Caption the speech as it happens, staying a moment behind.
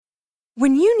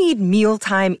When you need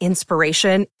mealtime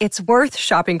inspiration, it's worth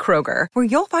shopping Kroger, where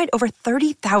you'll find over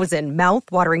 30,000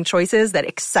 mouth-watering choices that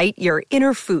excite your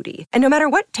inner foodie. And no matter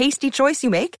what tasty choice you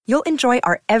make, you'll enjoy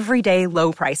our everyday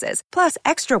low prices, plus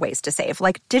extra ways to save,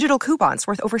 like digital coupons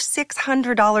worth over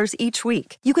 $600 each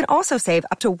week. You can also save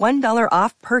up to $1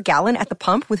 off per gallon at the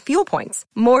pump with fuel points.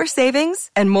 More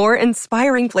savings and more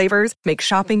inspiring flavors make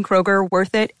shopping Kroger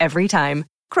worth it every time.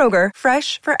 Kroger,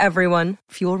 fresh for everyone.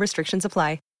 Fuel restrictions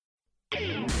apply.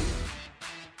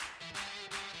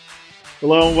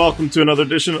 Hello and welcome to another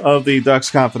edition of the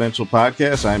Ducks Confidential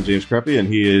Podcast. I'm James Creppy and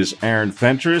he is Aaron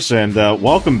Fentress, and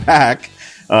welcome back.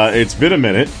 It's been a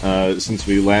minute since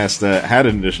we last had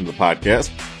an edition of the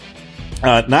podcast.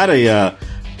 Not a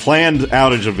planned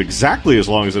outage of exactly as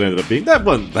long as it ended up being. That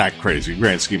wasn't that crazy,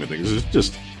 grand scheme of things. It was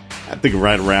just, I think,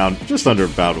 right around, just under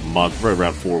about a month, right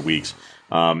around 4 weeks.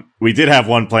 We did have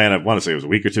one plan, I want to say it was a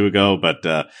week or two ago, but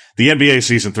the NBA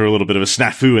season threw a little bit of a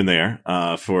snafu in there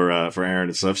for Aaron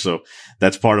and stuff, so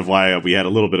that's part of why we had a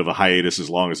little bit of a hiatus as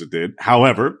long as it did.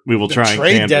 However, we will try and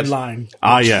trade deadline.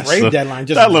 Yes. Trade deadline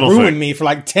just ruined me for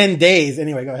like 10 days.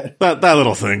 Anyway, go ahead. That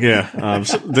little thing, yeah.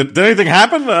 So did anything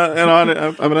happen?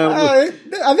 I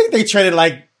think they traded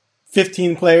like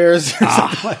 15 players or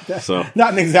something like that. So,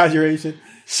 not an exaggeration.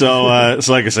 So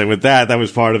like I said, with that was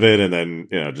part of it, and then,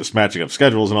 just matching up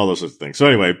schedules and all those sorts of things. So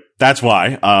anyway, that's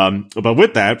why. But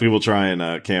with that, we will try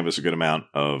and canvass a good amount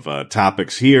of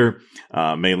topics here,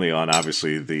 mainly on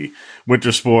obviously the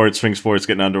winter sports, spring sports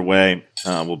getting underway.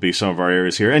 Will be some of our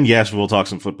areas here, and yes, we'll talk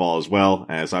some football as well,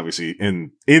 as obviously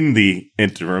in the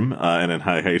interim and in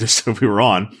hiatus that we were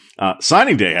on.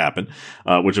 Signing day happened,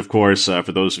 which of course,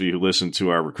 for those of you who listen to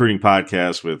our recruiting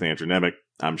podcast with Andrew Nemec,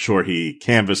 I'm sure he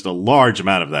canvassed a large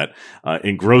amount of that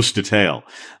in gross detail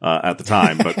at the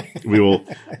time, but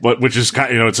which is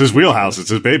kind of, it's his wheelhouse,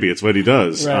 it's his baby, it's what he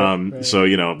does. Right. So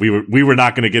we were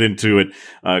not going to get into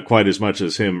it quite as much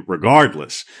as him,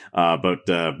 regardless.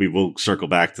 But we will circle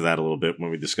back to that a little bit when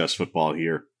we discuss football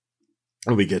here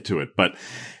when we get to it. But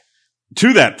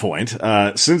to that point,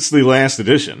 since the last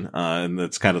edition, and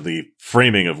that's kind of the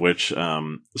framing of which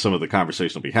some of the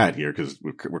conversation will be had here, because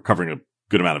we're covering a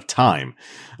good amount of time.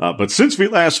 But since we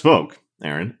last spoke,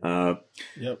 Aaron,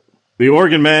 the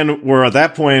Oregon men were at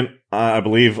that point, I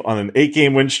believe, on an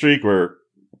 8-game win streak. We're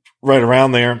right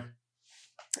around there.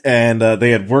 And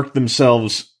they had worked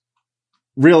themselves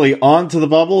really onto the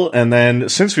bubble. And then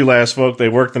since we last spoke, they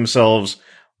worked themselves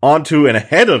onto and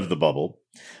ahead of the bubble.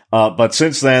 But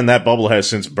since then, that bubble has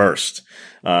since burst.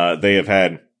 They have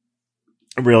had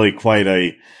really quite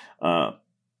a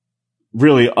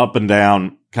really up and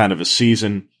down kind of a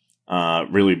season,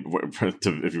 really,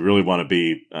 if you really want to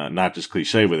be not just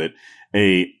cliche with it,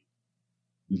 a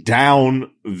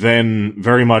down, then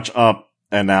very much up,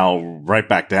 and now right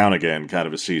back down again kind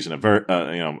of a season. A very,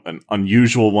 an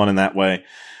unusual one in that way.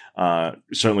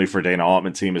 Certainly for a Dana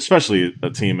Altman team, especially a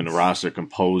team in a roster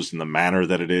composed in the manner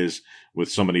that it is,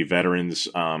 with so many veterans,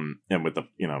 and with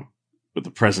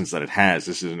the presence that it has.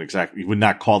 This isn't exactly, you would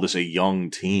not call this a young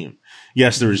team.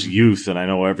 Yes, there's youth, and I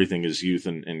know everything is youth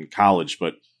in college,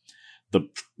 but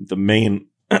the main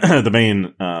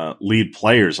lead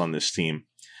players on this team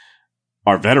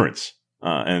are veterans.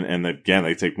 And again,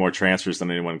 they take more transfers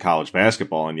than anyone in college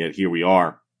basketball, and yet here we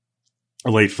are,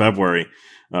 late February,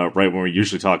 right when we're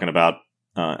usually talking about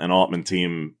an Altman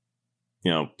team,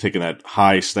 taking that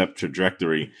high step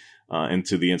trajectory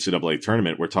into the NCAA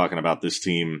tournament. We're talking about this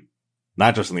team,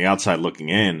 not just on the outside looking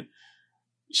in,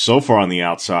 so far on the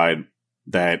outside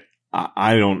that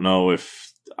I don't know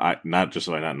if not just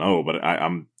that I not know, but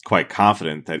I'm quite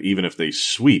confident that even if they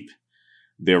sweep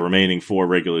their remaining 4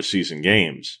 regular season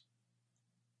games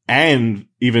and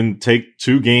even take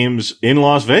 2 games in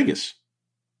Las Vegas,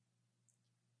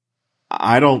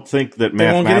 I don't think that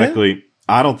mathematically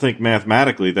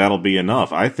that'll be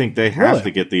enough. I think they have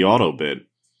to get the auto bid.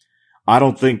 I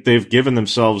don't think they've given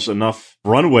themselves enough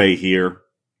runway here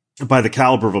by the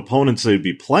caliber of opponents they'd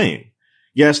be playing.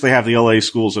 Yes, they have the LA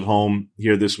schools at home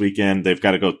here this weekend. They've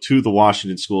got to go to the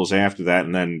Washington schools after that,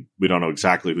 and then we don't know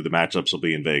exactly who the matchups will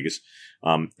be in Vegas.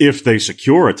 If they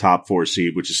secure a top 4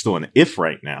 seed, which is still an if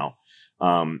right now.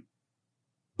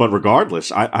 But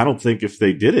regardless, I don't think if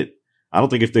they did it, I don't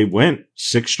think if they went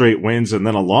 6 straight wins and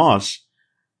then a loss,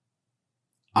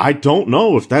 I don't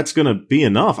know if that's going to be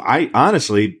enough. I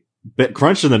honestly,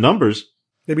 crunching the numbers,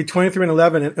 they'd be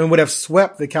 23-11 and would have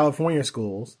swept the California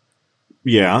schools.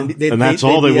 Yeah, and that's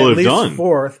all they will have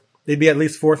done. They'd be at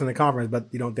least 4th in the conference, but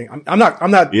you don't think I'm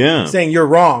not saying you're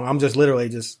wrong. I'm just literally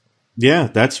just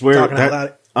that's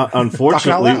where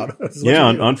unfortunately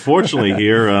unfortunately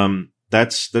here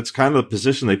that's kind of the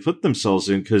position they put themselves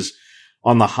in, because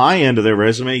on the high end of their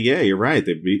resume, yeah, you're right.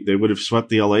 They would have swept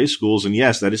the LA schools. And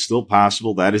yes, that is still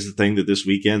possible. That is the thing that this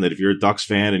weekend, that if you're a Ducks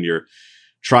fan and you're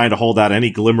trying to hold out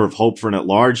any glimmer of hope for an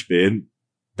at-large bid,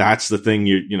 that's the thing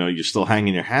you're still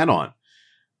hanging your hat on.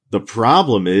 The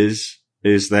problem is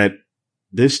that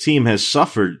this team has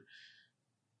suffered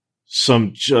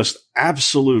some just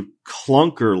absolute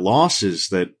clunker losses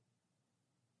that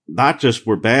not just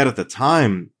were bad at the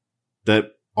time, that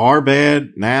are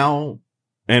bad now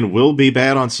and will be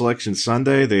bad on Selection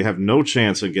Sunday. They have no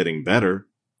chance of getting better.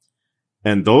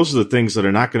 And those are the things that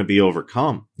are not going to be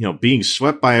overcome. Being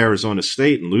swept by Arizona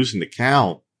State and losing to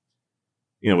Cal,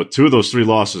 with 2 of those 3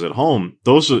 losses at home,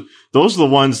 those are the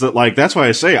ones that, like, that's why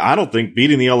I say I don't think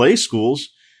beating the LA schools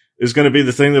is going to be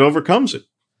the thing that overcomes it.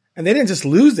 And they didn't just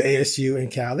lose to ASU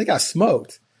and Cal; they got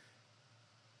smoked.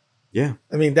 Yeah,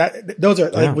 I mean those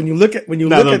are like when you look at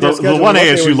their schedule. The one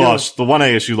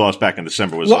ASU lost back in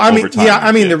December was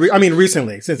overtime.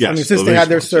 Recently since they had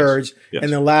their surge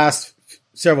in the last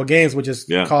several games, which has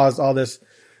caused all this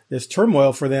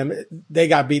turmoil for them. They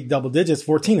got beat double digits,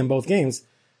 14 in both games,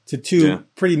 to 2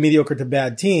 pretty mediocre to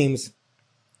bad teams.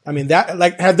 I mean, that,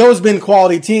 like, had those been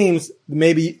quality teams,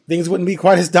 maybe things wouldn't be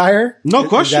quite as dire. No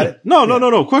question.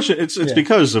 No question. It's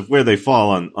because of where they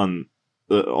fall on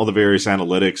all the various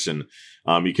analytics, and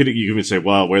you could even say,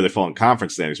 well, where they fall in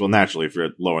conference standings. Well, naturally, if you're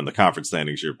lower in the conference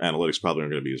standings, your analytics probably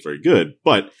aren't going to be as very good.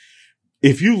 But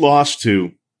if you lost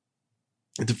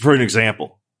for an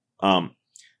example,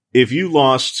 if you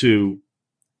lost to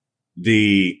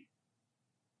the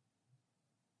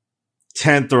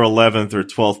 10th or 11th or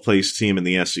 12th place team in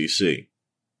the SEC,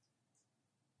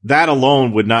 that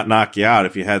alone would not knock you out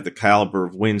if you had the caliber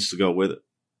of wins to go with it.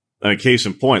 I mean, case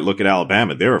in point, look at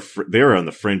Alabama. They're on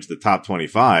the fringe of the top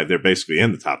 25. They're basically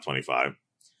in the top 25.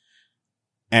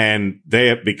 And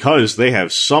because they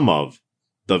have some of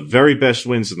the very best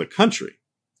wins in the country,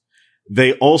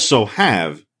 they also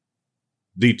have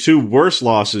the 2 worst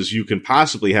losses you can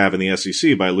possibly have in the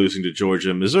SEC by losing to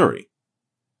Georgia and Missouri.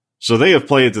 So they have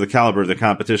played to the caliber of the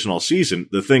competition all season.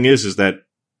 The thing is that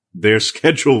their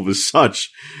schedule was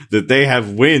such that they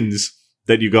have wins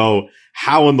that you go,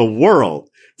 how in the world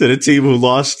did a team who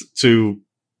lost to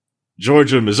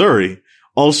Georgia and Missouri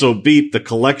also beat the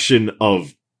collection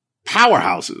of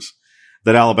powerhouses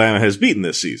that Alabama has beaten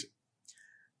this season?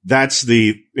 That's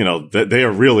they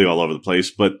are really all over the place,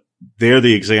 but they're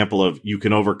the example of you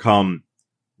can overcome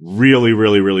really,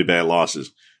 really, really bad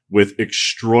losses with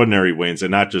extraordinary wins,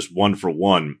 and not just one for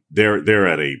one. They're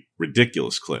at a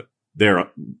ridiculous clip. Their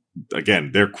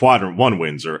quadrant 1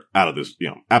 wins are out of this,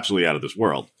 absolutely out of this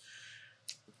world.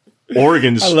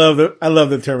 Oregon's. I love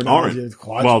the terminology.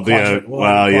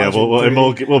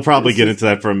 We'll probably get into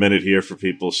that for a minute here for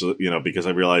people. So, because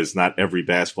I realize not every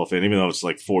basketball fan, even though it's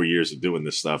like 4 years of doing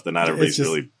this stuff, that not everybody's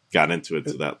really got into it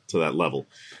to that level.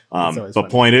 The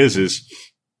point is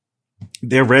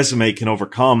their resume can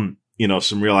overcome,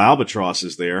 some real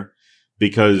albatrosses there,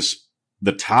 because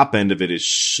the top end of it is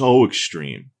so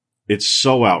extreme. It's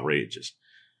so outrageous.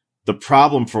 The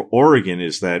problem for Oregon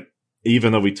is that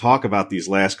even though we talk about these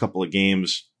last couple of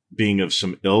games being of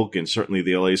some ilk, and certainly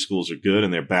the LA schools are good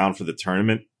and they're bound for the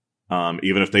tournament,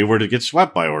 even if they were to get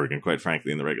swept by Oregon, quite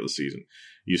frankly, in the regular season,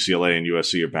 UCLA and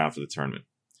USC are bound for the tournament.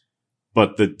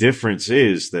 But the difference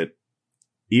is that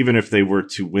even if they were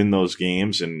to win those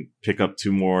games and pick up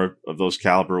 2 more of those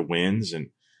caliber wins, and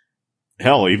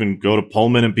hell, even go to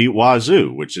Pullman and beat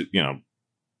Wazoo, which,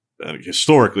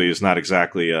 historically is not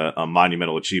exactly a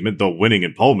monumental achievement, though winning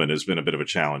in Pullman has been a bit of a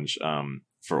challenge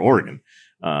for Oregon.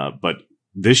 But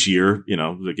this year,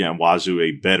 again, Wazoo,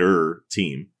 a better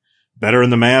team, better in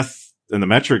the math and the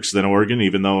metrics than Oregon,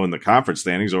 even though in the conference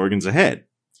standings, Oregon's ahead.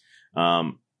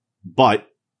 But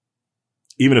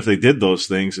even if they did those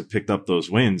things and picked up those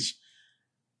wins,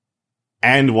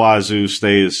 and Wazoo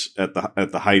stays at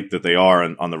the height that they are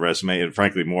on the resume, and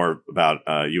frankly more about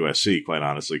USC, quite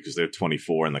honestly, because they're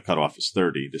 24 and the cutoff is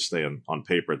 30 to stay on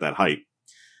paper at that height.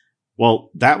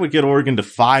 Well, that would get Oregon to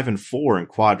 5-4 in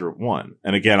quadrant 1.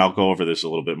 And again, I'll go over this a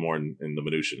little bit more in the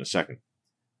minutia in a second.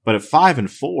 But at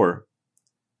 5-4,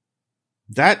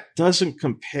 that doesn't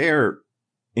compare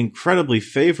incredibly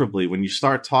favorably when you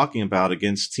start talking about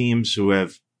against teams who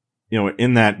have,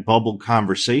 in that bubble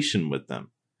conversation with them.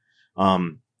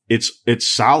 It's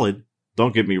solid.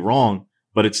 Don't get me wrong,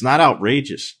 but it's not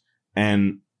outrageous.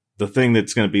 And the thing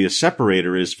that's going to be a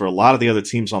separator is for a lot of the other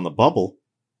teams on the bubble,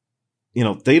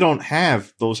 they don't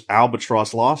have those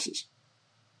albatross losses.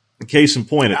 Case in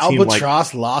point,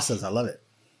 albatross losses. I love it.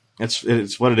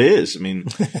 It's what it is. I mean,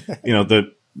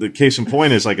 the case in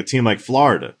point is like a team like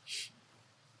Florida.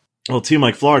 Well, a team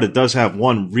like Florida does have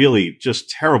one really just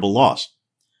terrible loss,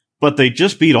 but they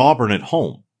just beat Auburn at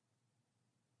home.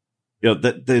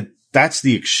 That's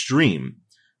the extreme.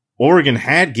 Oregon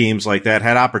had games like that,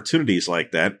 had opportunities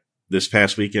like that this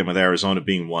past weekend with Arizona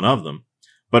being one of them.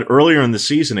 But earlier in the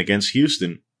season against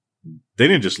Houston, they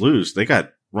didn't just lose. They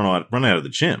got run out of the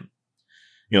gym.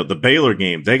 The Baylor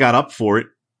game, they got up for it,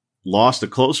 lost a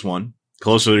close one,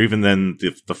 closer even than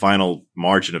the final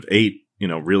margin of 8,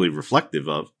 really reflective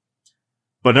of.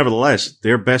 But nevertheless,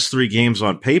 their best 3 games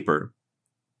on paper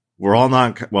were all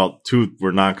 2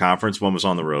 were non-conference, 1 was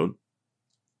on the road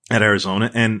at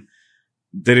Arizona, and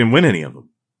they didn't win any of them.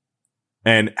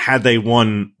 And had they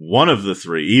won one of the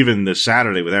 3, even this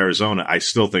Saturday with Arizona, I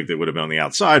still think they would have been on the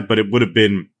outside, but it would have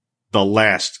been the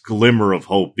last glimmer of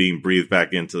hope being breathed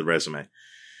back into the resume.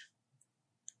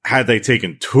 Had they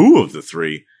taken 2 of the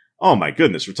 3, oh my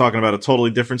goodness, we're talking about a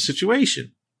totally different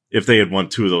situation if they had won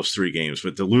 2 of those 3 games.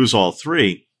 But to lose all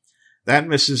 3, that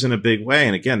misses in a big way.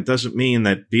 And again, it doesn't mean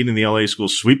that beating the LA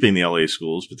schools, sweeping the LA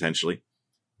schools potentially,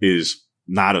 is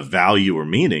not of value or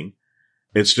meaning.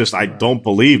 It's just I don't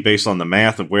believe, based on the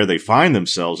math of where they find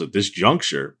themselves at this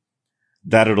juncture,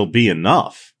 that it'll be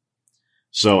enough.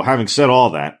 So having said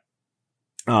all that,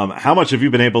 how much have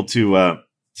you been able to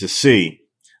see?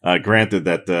 Granted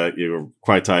that you were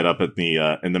quite tied up at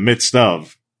in the midst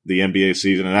of the NBA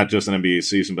season, and not just an NBA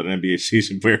season, but an NBA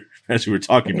season where, as we were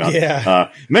talking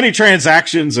about, many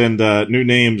transactions and new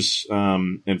names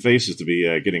and faces to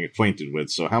be getting acquainted with.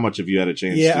 So, how much have you had a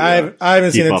chance? Yeah, I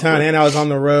haven't seen a ton, and I was on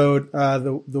the road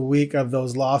the week of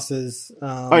those losses.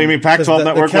 You mean Pac-12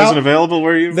 Network wasn't available?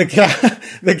 Were you?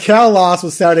 The Cal loss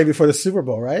was Saturday before the Super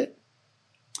Bowl, right?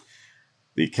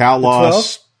 The Cal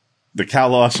loss. The Cal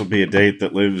loss will be a date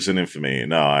that lives in infamy.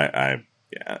 No,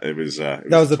 it was. That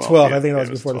was the 12th. Yeah, I think that was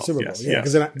before the Super Bowl.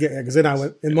 Because then I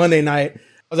went. And Monday night, I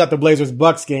was at the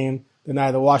Blazers-Bucks game the night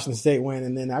of the Washington State win,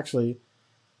 and then actually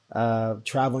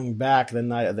traveling back the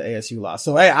night of the ASU loss.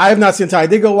 So, hey, I have not seen time. I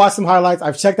did go watch some highlights.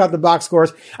 I've checked out the box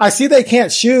scores. I see they can't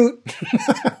shoot.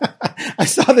 I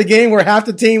saw the game where half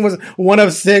the team was 1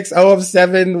 of 6, 0 of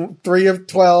 7, 3 of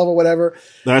 12, or whatever.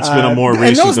 That's been a more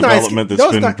recent development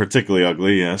that's been particularly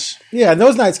ugly, yes. Yeah, and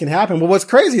those nights can happen. But what's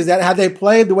crazy is that had they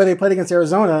played the way they played against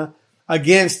Arizona,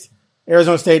 against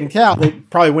Arizona State and Cal, they'd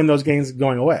probably win those games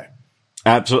going away.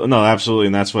 Absolutely.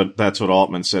 And that's what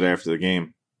Altman said after the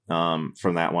game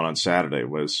from that one on Saturday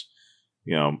was,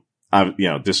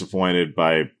 disappointed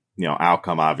by,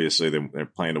 outcome. Obviously, they're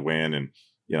playing to win, and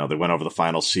they went over the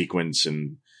final sequence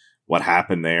and what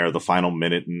happened there, the final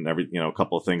minute and a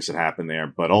couple of things that happened there.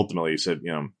 But ultimately he said,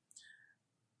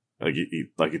 like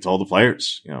he told the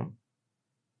players,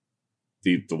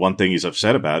 the one thing he's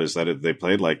upset about is that if they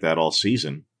played like that all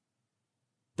season,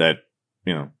 that,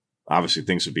 obviously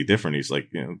things would be different. He's like,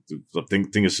 the thing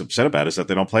he's upset about is that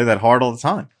they don't play that hard all the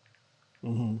time.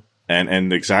 Mm-hmm.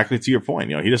 And exactly to your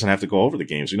point, he doesn't have to go over the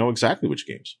games. We know exactly which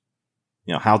games,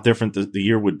 how different the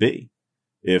year would be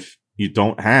if you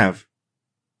don't have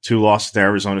 2 losses to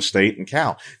Arizona State and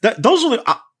Cal. Those are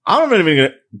I'm not even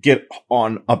going to get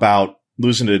on about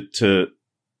losing to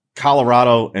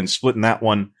Colorado and splitting that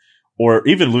one, or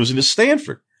even losing to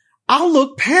Stanford. I'll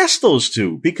look past those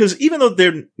 2 because even though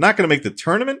they're not going to make the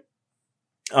tournament,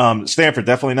 Stanford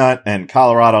definitely not, and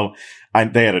Colorado,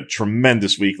 they had a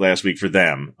tremendous week last week for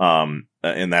them,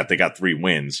 in that they got 3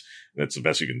 wins. That's the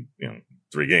best you can,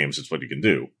 3 games. It's what you can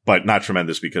do, but not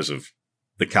tremendous because of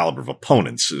the caliber of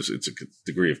opponents. It's a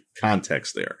degree of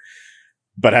context there.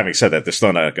 But having said that, they're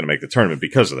still not going to make the tournament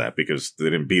because of that, because they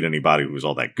didn't beat anybody who was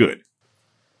all that good.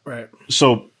 Right.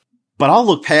 So, but I'll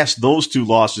look past those 2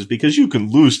 losses because you can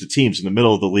lose to teams in the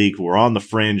middle of the league who are on the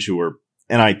fringe, who are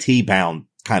NIT bound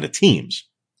kind of teams.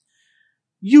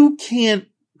 You can't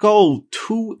go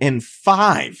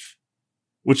 2-5,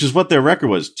 which is what their record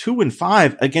was,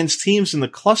 2-5 against teams in the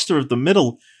cluster of the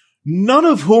middle, none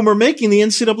of whom are making the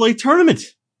NCAA tournament.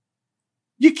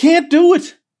 You can't do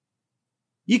it.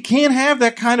 You can't have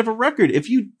that kind of a record. If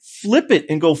you flip it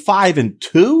and go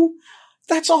 5-2,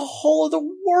 that's a whole other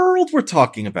world we're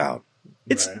talking about.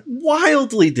 It's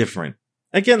wildly different.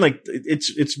 Again, like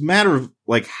it's a matter of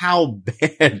like how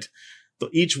bad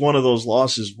each one of those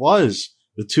losses was.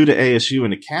 The 2 to ASU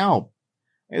and to Cal.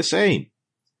 I say,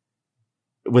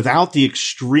 without the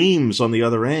extremes on the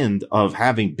other end of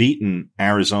having beaten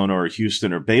Arizona or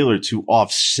Houston or Baylor to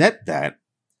offset that,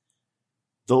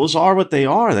 those are what they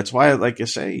are. That's why, like I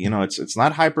say, it's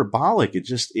not hyperbolic. It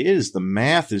just is. The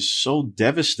math is so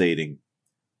devastating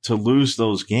to lose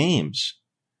those games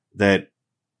that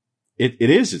it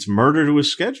is. It's murder to a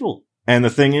schedule. And the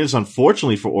thing is,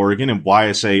 unfortunately for Oregon, and why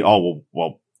I say,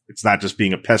 well, it's not just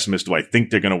being a pessimist. Do I think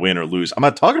they're going to win or lose? I'm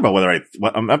not talking about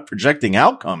I'm not projecting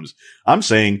outcomes. I'm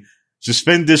saying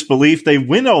suspend disbelief, they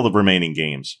win all the remaining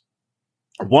games.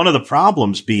 One of the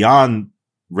problems beyond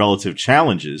relative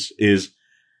challenges is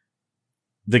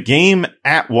the game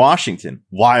at Washington,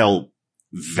 while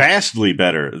vastly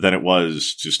better than it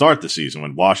was to start the season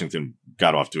when Washington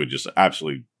got off to a just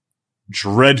absolutely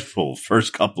dreadful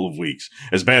first couple of weeks,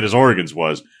 as bad as Oregon's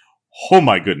was. Oh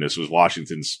my goodness, was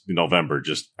Washington's November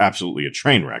just absolutely a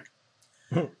train wreck.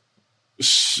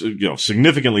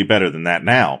 Significantly better than that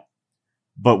now.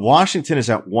 But Washington is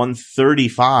at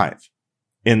 135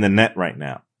 in the net right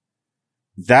now.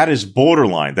 That is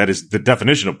borderline. That is the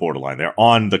definition of borderline. They're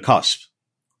on the cusp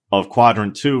of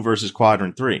quadrant 2 versus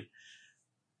quadrant 3.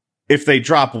 If they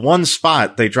drop one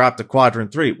spot, they drop to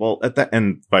quadrant 3. Well, at that,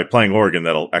 and by playing Oregon,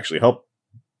 that'll actually help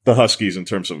the Huskies in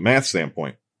terms of a math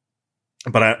standpoint.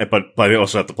 But they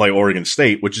also have to play Oregon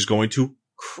State, which is going to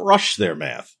crush their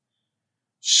math.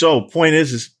 So point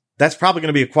is that's probably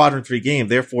going to be a quadrant 3 game.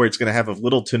 Therefore, it's going to have a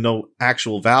little to no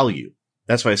actual value.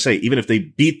 That's why I say, even if they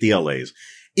beat the LAs,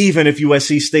 even if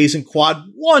USC stays in quad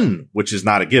 1, which is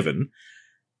not a given,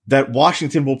 that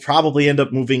Washington will probably end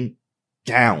up moving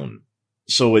down.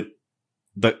 So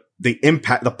the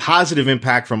impact, the positive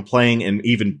impact from playing and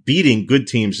even beating good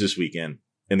teams this weekend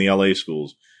in the LA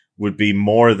schools would be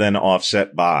more than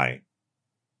offset by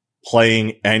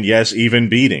playing and, yes, even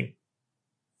beating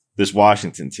this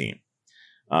Washington team.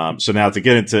 So now to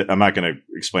get into, I'm not going to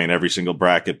explain every single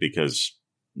bracket because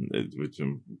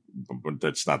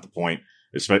that's not the point.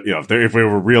 It's, if we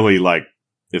were really like,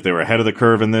 if they were ahead of the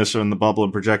curve in this or in the bubble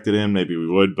and projected in, maybe we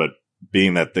would. But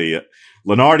being that the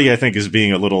Lenardi, I think, is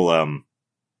being a little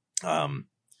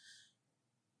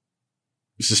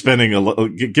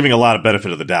giving a lot of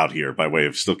benefit of the doubt here by way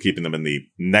of still keeping them in the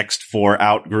next 4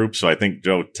 out group. So I think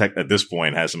Joe Tech at this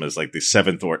point has them as like the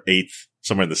 7th or 8th,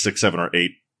 somewhere in the 6th, 7th, or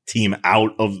 8th team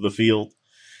out of the field.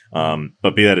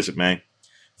 But be that as it may,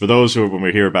 for those who, when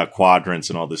we hear about quadrants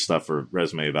and all this stuff for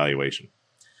resume evaluation,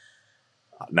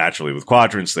 naturally with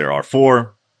quadrants, there are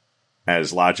 4,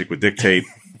 as logic would dictate.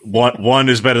 One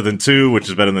is better than 2, which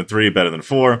is better than 3, better than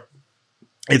 4.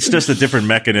 It's just a different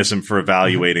mechanism for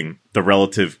evaluating the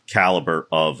relative caliber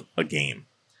of a game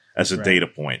as a data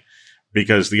point.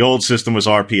 Because the old system was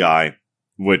RPI,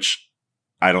 which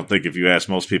I don't think if you ask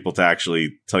most people to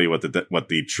actually tell you what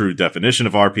the true definition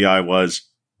of RPI was,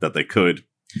 that they could.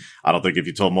 I don't think if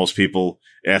you told most college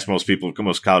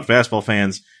basketball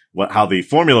fans how the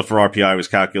formula for RPI was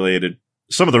calculated,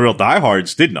 some of the real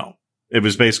diehards did know. It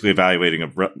was basically evaluating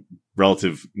a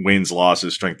relative wins,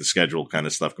 losses, strength of schedule kind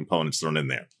of stuff, components thrown in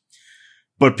there.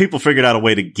 But people figured out a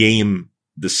way to game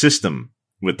the system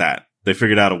with that. They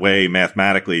figured out a way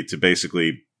mathematically to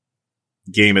basically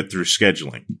game it through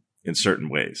scheduling in certain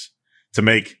ways to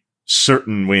make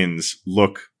certain wins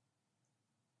look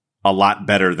a lot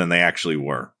better than they actually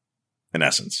were, in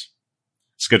essence.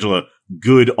 Schedule a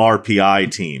good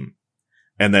RPI team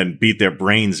and then beat their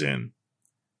brains in.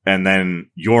 And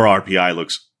then your RPI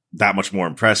looks that much more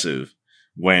impressive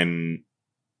when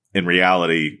in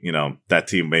reality, that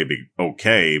team may be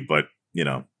okay, but,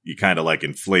 you kind of like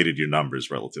inflated your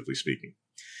numbers, relatively speaking.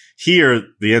 Here,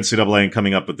 the NCAA, in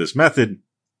coming up with this method,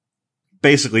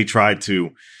 basically tried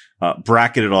to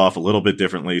bracket it off a little bit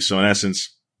differently. So in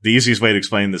essence, the easiest way to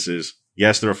explain this is,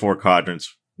 yes, there are 4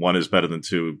 quadrants. 1 is better than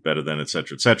 2, better than, et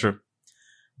cetera, et cetera.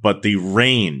 But the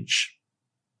range,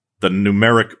 the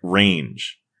numeric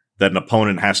range that an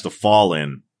opponent has to fall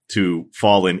in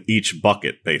each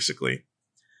bucket, basically,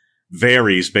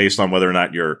 varies based on whether or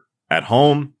not you're at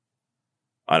home,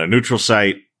 on a neutral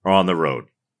site, or on the road.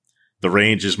 The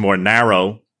range is more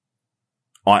narrow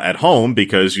at home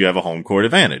because you have a home court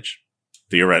advantage.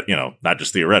 Not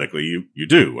just theoretically, you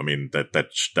do. I mean,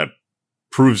 that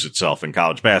proves itself in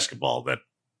college basketball that,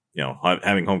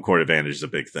 having home court advantage is a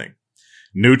big thing.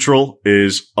 Neutral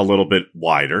is a little bit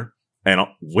wider, and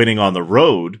winning on the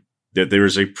road, that there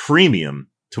is a premium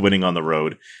to winning on the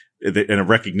road and a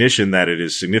recognition that it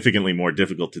is significantly more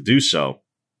difficult to do so.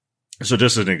 So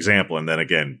just as an example, and then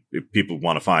again, if people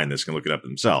want to find this, can look it up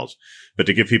themselves. But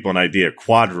to give people an idea,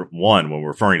 quadrant 1, when we're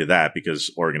referring to that,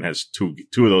 because Oregon has two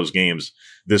of those games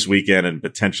this weekend and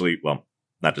potentially, well,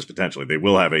 not just potentially, they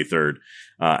will have a third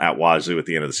at Wazoo at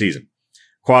the end of the season.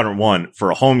 Quadrant 1, for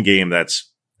a home game,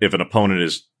 that's if an opponent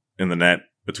is in the net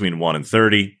between 1 and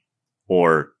 30,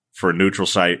 or for a neutral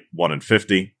site, 1 and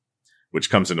 50, which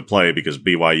comes into play because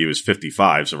BYU is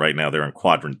 55. So right now they're in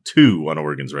quadrant 2 on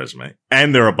Oregon's resume,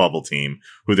 and they're a bubble team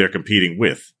who they're competing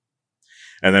with.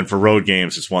 And then for road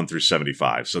games, it's 1 through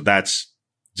 75. So that's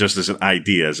just as an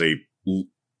idea, as a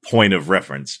point of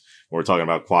reference. When we're talking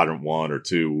about quadrant 1 or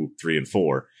 2, 3, and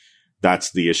 4.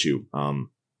 That's the issue.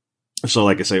 So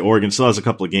like I say, Oregon still has a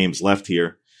couple of games left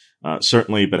here.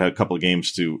 certainly, but had a couple of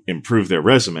games to improve their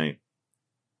resume.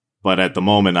 But at the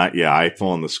moment, I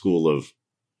fall in the school of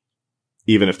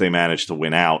even if they manage to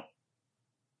win out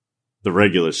the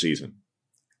regular season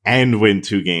and win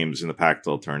 2 games in the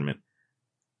Pac-12 tournament,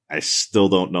 I still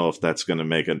don't know if that's going to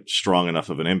make a strong enough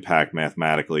of an impact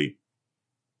mathematically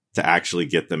to actually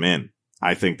get them in.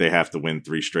 I think they have to win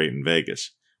 3 straight in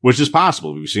Vegas, which is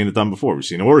possible. We've seen it done before. We've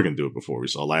seen Oregon do it before. We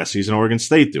saw last season Oregon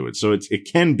State do it. So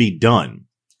it can be done.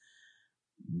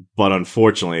 But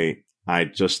unfortunately, I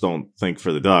just don't think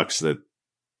for the Ducks that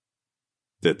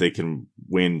they can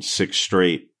win 6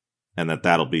 straight and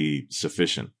that'll be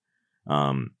sufficient.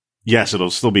 Yes, it'll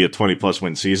still be a 20-plus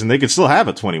win season. They could still have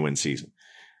a 20-win season.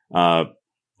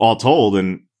 All told,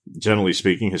 and generally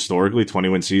speaking, historically,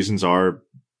 20-win seasons are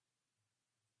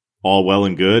all well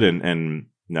and good and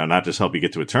now not just help you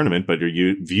get to a tournament, but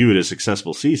you're viewed as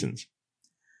successful seasons.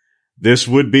 This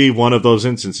would be one of those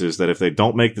instances that if they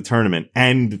don't make the tournament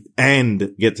and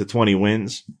get to 20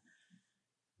 wins,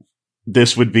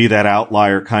 this would be that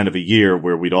outlier kind of a year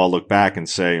where we'd all look back and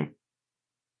say,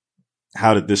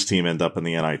 how did this team end up in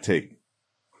the NIT?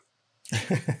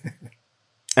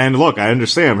 And look, I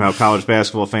understand how college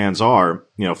basketball fans are.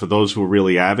 You know, for those who are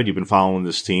really avid, you've been following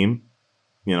this team,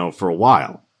 you know, for a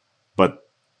while. But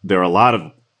there are a lot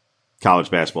of college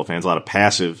basketball fans, a lot of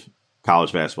passive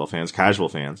college basketball fans, casual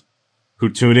fans, who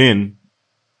tune in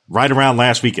right around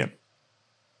last weekend.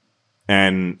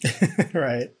 And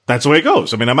right. That's the way it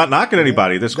goes. I mean, I'm not knocking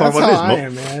anybody. That's how I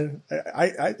am, man.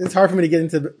 It's hard for me to get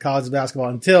into college basketball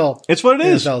until it's what it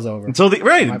is. NFL's over. Until the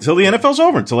NFL's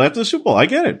over, until after the Super Bowl. I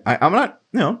get it. I'm not,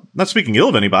 not speaking ill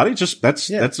of anybody. Just that's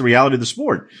the reality of the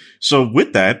sport. So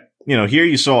with that, here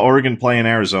you saw Oregon play in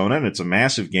Arizona, and it's a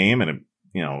massive game and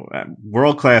a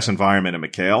world-class environment in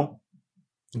McHale.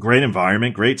 Great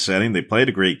environment, great setting. They played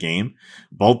a great game,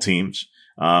 both teams.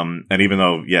 And even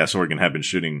though, yes, Oregon had been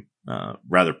shooting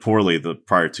rather poorly the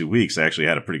prior 2 weeks, they actually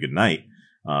had a pretty good night.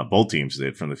 Both teams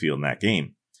did from the field in that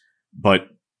game. But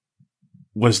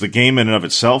was the game in and of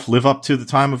itself live up to the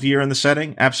time of year and the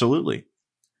setting? Absolutely.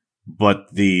 But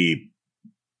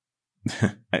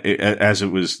as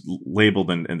it was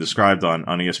labeled and described on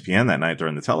ESPN that night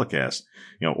during the telecast,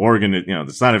 Oregon,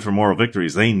 it's not in for moral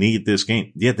victories. They need this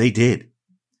game. Yeah, they did.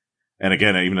 And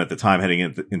again, even at the time heading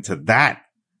into that,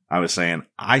 I was saying,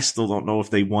 I still don't know if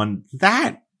they won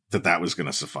that was going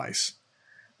to suffice.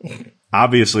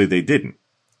 Obviously, they didn't.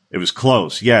 It was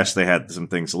close. Yes, they had some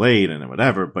things laid and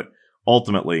whatever, but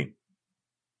ultimately,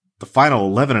 the final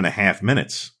 11 and a half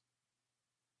minutes,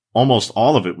 almost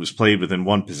all of it was played within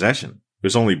one possession. It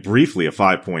was only briefly a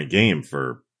 5-point game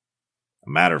for a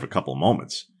matter of a couple of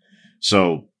moments.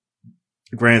 So,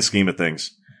 grand scheme of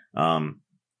things,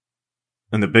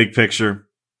 in the big picture,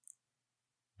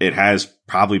 it has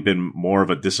probably been more of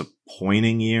a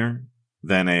disappointing year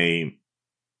than a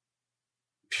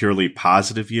purely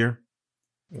positive year.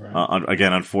 Right.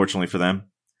 Again, unfortunately for them.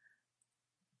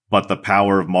 But the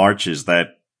power of March is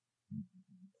that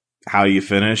how you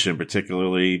finish, and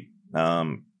particularly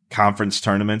conference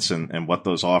tournaments and what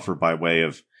those offer by way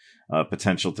of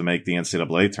potential to make the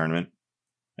NCAA tournament.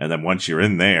 And then once you're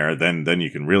in there, then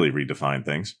you can really redefine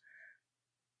things.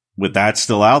 With that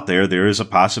still out there, there is a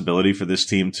possibility for this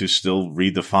team to still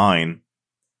redefine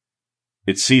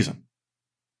its season.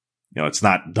 It's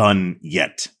not done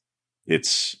yet.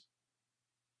 It's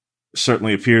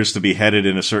certainly appears to be headed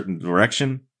in a certain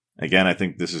direction. Again, I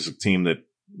think this is a team that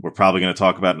we're probably going to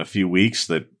talk about in a few weeks,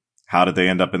 that how did they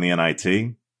end up in the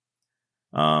NIT?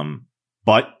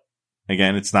 But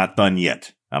again, it's not done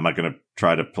yet. I'm not going to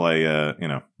try to play,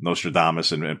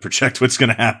 Nostradamus and project what's going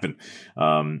to happen.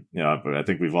 But I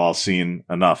think we've all seen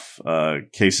enough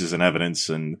cases and evidence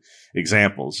and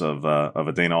examples of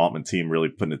a Dana Altman team really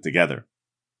putting it together.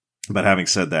 But having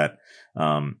said that,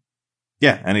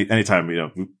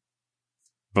 anytime,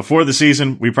 before the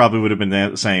season, we probably would have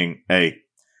been saying, hey,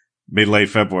 mid-late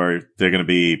February, they're going to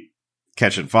be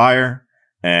catching fire,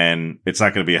 and it's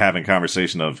not going to be having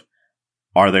conversation of,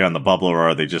 are they on the bubble or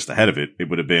are they just ahead of it? It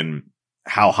would have been,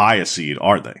 how high a seed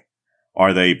are they?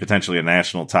 Are they potentially a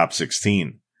national top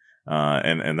 16?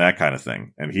 And that kind of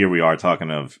thing. And here we are talking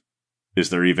of,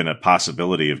 is there even a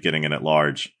possibility of getting in at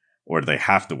large, or do they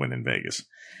have to win in Vegas?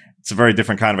 It's a very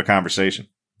different kind of a conversation.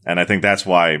 And I think that's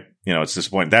why, it's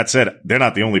disappointing. That said, they're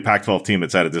not the only Pac-12 team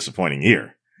that's had a disappointing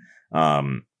year.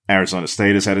 Arizona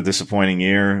State has had a disappointing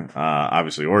year.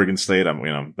 Obviously, Oregon State,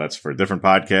 that's for a different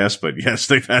podcast, but yes,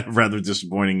 they've had a rather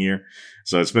disappointing year.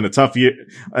 So it's been a tough year,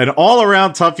 an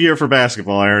all-around tough year for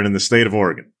basketball, Aaron, in the state of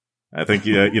Oregon. I think,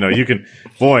 you can,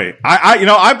 boy,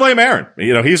 I blame Aaron.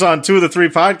 He's on 2 of the 3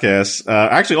 podcasts.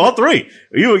 Actually, all 3.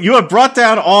 You have brought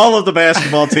down all of the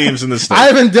basketball teams in the state. I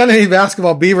haven't done any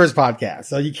Basketball Beavers podcasts,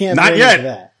 so you can't blame me for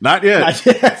that. Not yet.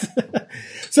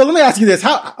 So let me ask you this.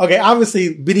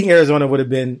 Obviously beating Arizona would have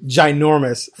been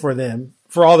ginormous for them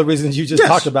for all the reasons you just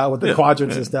talked about with the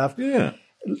quadrants and stuff. Yeah.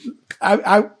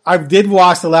 I did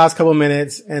watch the last couple of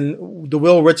minutes, and the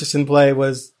Will Richardson play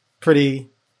was pretty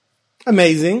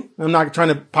amazing. I'm not trying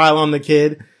to pile on the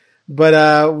kid,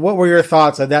 but what were your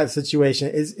thoughts of that situation?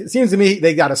 It seems to me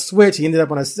they got a switch. He ended up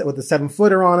with a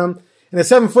 7-footer on him. And a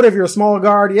 7-footer, if you're a smaller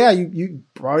guard, you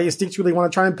probably instinctually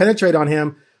want to try and penetrate on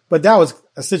him. But that was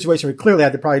a situation where he clearly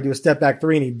had to probably do a step back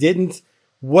 3, and he didn't.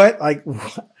 What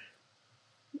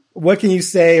can you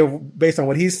say based on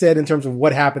what he said in terms of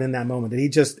what happened in that moment? Did he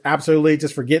just absolutely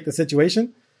just forget the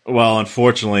situation? Well,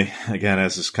 unfortunately, again,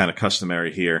 as is kind of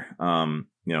customary here,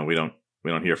 we don't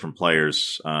hear from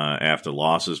players after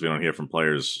losses. We don't hear from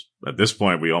players at this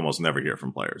point. We almost never hear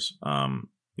from players.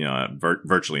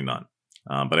 Virtually none.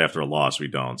 But after a loss, we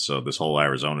don't. So this whole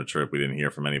Arizona trip, we didn't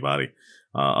hear from anybody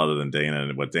other than Dana.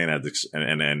 And what Dana had,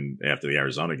 and after the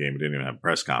Arizona game, we didn't even have a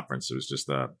press conference. It was just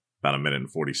about a minute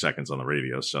and 40 seconds on the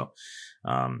radio. So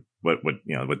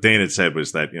what Dana had said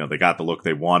was that they got the look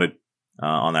they wanted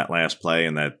on that last play,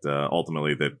 and that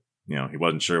ultimately that he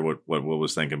wasn't sure what Will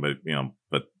was thinking, but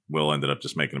Will ended up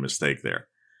just making a mistake there.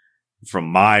 From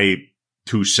my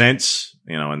 2 cents,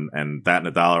 and that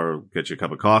and $1 will get you a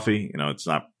cup of coffee. It's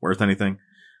not worth anything.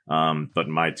 But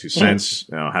in my 2 cents,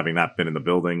 having not been in the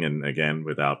building, and again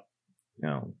without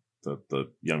the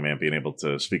young man being able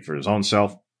to speak for his own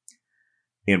self,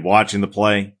 in watching the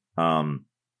play,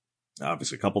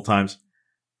 obviously a couple times,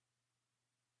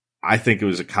 I think it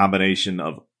was a combination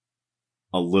of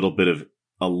a little bit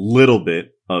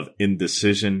of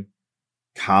indecision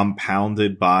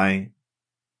compounded by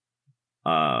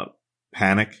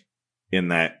panic, in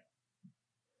that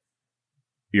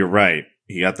you're right.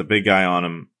 He got the big guy on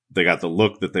him. They got the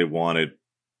look that they wanted.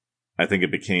 I think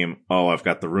it became, I've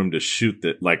got the room to shoot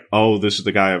that. Like, this is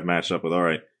the guy I've matched up with. All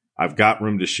right, I've got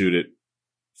room to shoot it.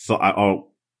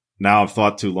 Now I've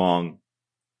thought too long.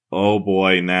 Oh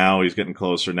boy, now he's getting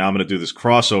closer. Now I'm going to do this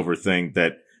crossover thing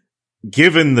that,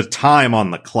 given the time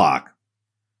on the clock,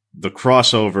 the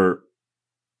crossover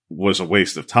was a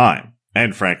waste of time,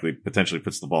 and frankly, potentially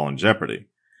puts the ball in jeopardy.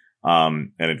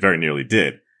 And it very nearly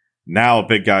did. Now a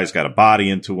big guy's got a body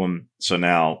into him. So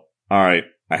now, all right,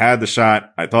 I had the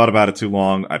shot. I thought about it too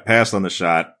long. I passed on the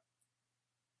shot.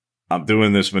 I'm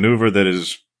doing this maneuver that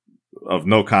is of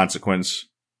no consequence.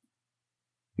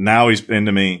 Now he's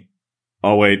into me.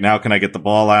 Oh wait, now can I get the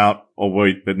ball out? Oh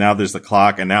wait, but now there's the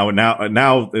clock, and now,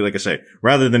 like I say,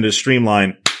 rather than just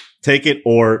streamline, take it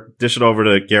or dish it over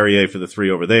to Gary A for the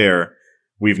 3 over there,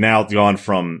 we've now gone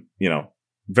from,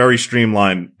 very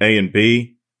streamlined A and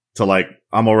B to like,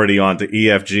 I'm already on to E,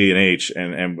 F, G, and H,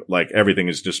 and like everything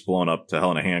is just blown up to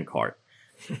hell in a handcart.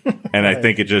 And I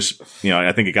think it just,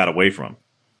 I think it got away from him,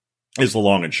 is the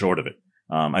long and short of it.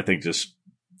 I think just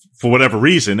for whatever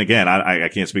reason, again, I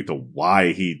can't speak to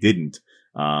why he didn't.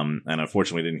 And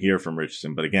unfortunately didn't hear from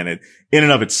Richardson. But again, in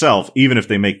and of itself, even if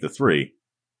they make the 3,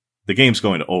 the game's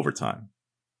going to overtime.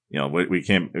 We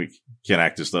can't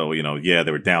act as though,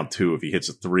 they were down 2. If he hits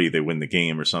a 3, they win the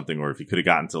game or something, or if he could have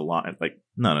gotten to the line. Like,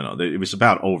 no. It was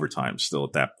about overtime still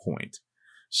at that point.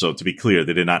 So to be clear,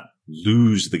 they did not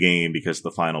lose the game because of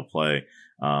the final play.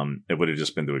 It would have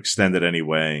just been to extend it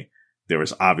anyway. There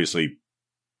was obviously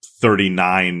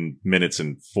 39 minutes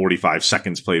and 45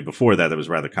 seconds played before that was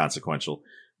rather consequential.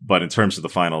 But in terms of the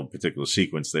final particular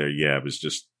sequence there, it was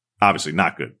just obviously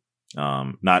not good.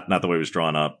 Not the way it was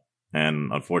drawn up.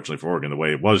 And unfortunately for Oregon, the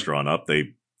way it was drawn up,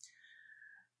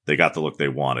 they got the look they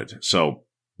wanted. So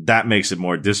that makes it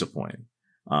more disappointing.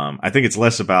 I think it's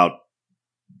less about,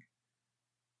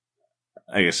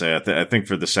 like I say, I think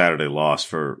for the Saturday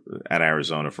loss at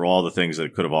Arizona, for all the things that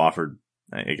it could have offered,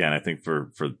 again, I think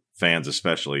for fans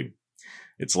especially,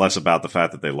 it's less about the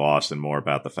fact that they lost and more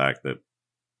about the fact that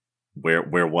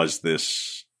where was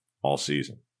this all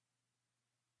season?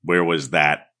 Where was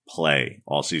that play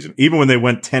all season? Even when they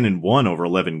went 10-1 over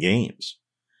 11 games,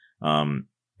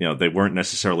 they weren't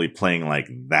necessarily playing like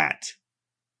that.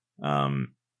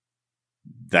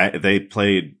 That they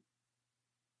played,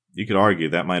 you could argue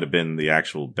that might have been the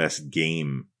actual best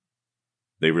game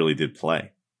they really did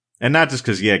play. And not just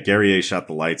because, Gary A shot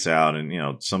the lights out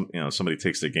and, somebody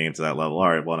takes their game to that level. All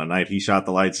right, well, on a night he shot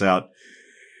the lights out,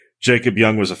 Jacob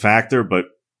Young was a factor, but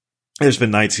there's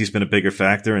been nights he's been a bigger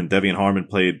factor, and Devian Harmon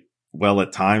played well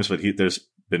at times, but there's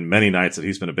been many nights that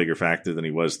he's been a bigger factor than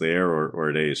he was there or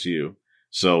at ASU.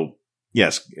 So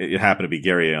yes, it happened to be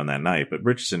Guerrier on that night, but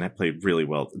Richardson had played really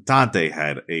well. Dante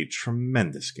had a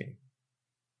tremendous game.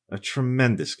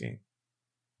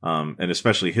 And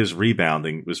especially his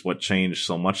rebounding was what changed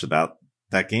so much about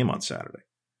that game on Saturday.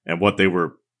 And what they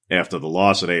were after the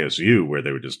loss at ASU, where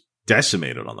they were just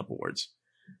decimated on the boards.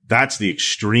 That's the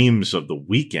extremes of the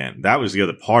weekend. That was the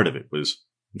other part of it, was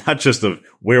not just of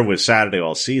where was Saturday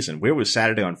all season, where was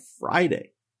Saturday on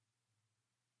Friday?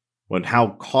 When how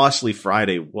costly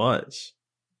Friday was.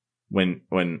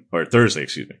 Or Thursday,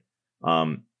 excuse me.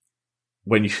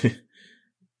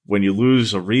 When you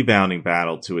lose a rebounding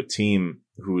battle to a team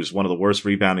who is one of the worst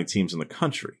rebounding teams in the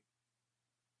country,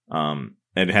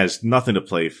 and has nothing to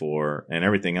play for, and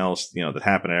everything else, that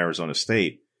happened at Arizona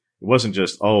State, it wasn't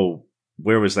just,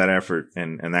 where was that effort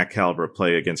and that caliber of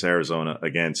play against Arizona,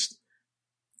 against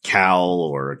Cal,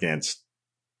 or against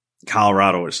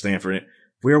Colorado or Stanford?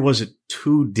 Where was it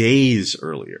 2 days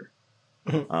earlier?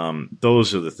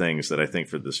 Those are the things that I think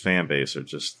for this fan base are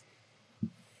just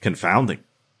confounding.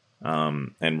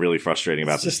 And really frustrating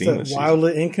about this team. It's just a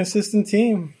wildly inconsistent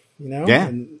team, Yeah.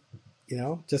 And,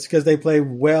 just because they play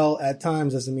well at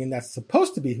times doesn't mean that's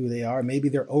supposed to be who they are. Maybe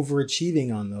they're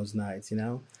overachieving on those nights,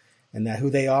 and that who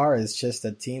they are is just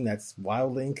a team that's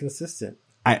wildly inconsistent.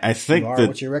 I think you are that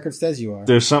what your record says you are.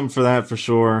 There's something for that for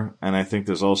sure. And I think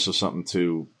there's also something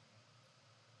to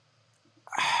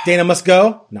Dana must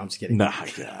go. No, I'm just kidding. No,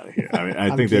 get out of here. I mean,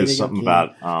 I think there's something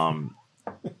about,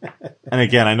 and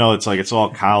again, I know it's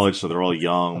all college, so they're all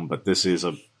young, but this is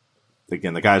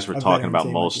again, the guys we're talking about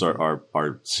most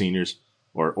are seniors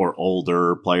or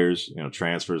older players,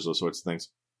 transfers, those sorts of things.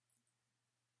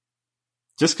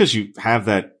 Just because you have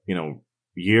that,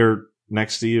 year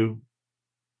next to you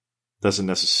doesn't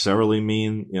necessarily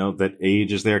mean, that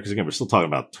age is there. Because again, we're still talking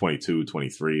about 22,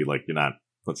 23. Like you're not,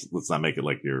 let's not make it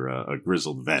like you're a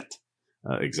grizzled vet.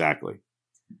 Exactly.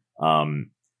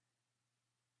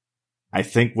 I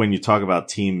think when you talk about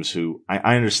teams who,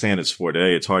 I understand it's sport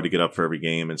A, it's hard to get up for every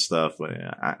game and stuff. But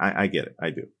I get it. I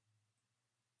do.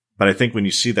 But I think when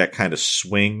you see that kind of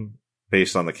swing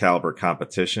based on the caliber of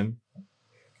competition,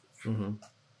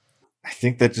 I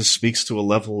think that just speaks to a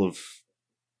level of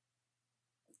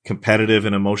competitive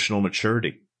and emotional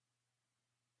maturity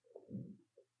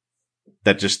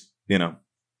that just,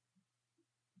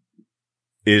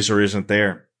 is or isn't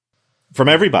there. From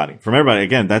everybody.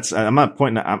 Again, I'm not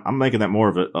pointing, I'm making that more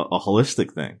of a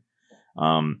holistic thing.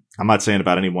 I'm not saying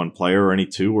about any one player or any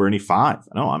two or any five.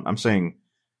 No, I'm saying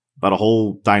about a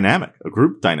whole dynamic, a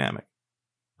group dynamic.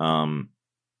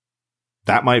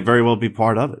 That might very well be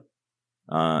part of it.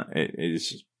 It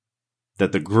is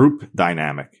that the group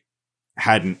dynamic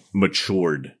hadn't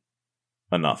matured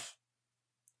enough.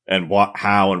 And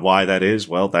how and why that is,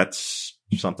 well, that's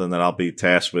something that I'll be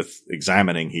tasked with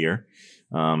examining here.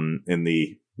 In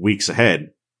the weeks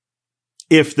ahead,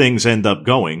 if things end up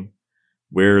going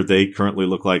where they currently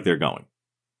look like they're going.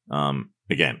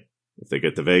 Again, if they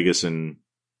get to Vegas and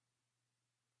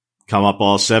come up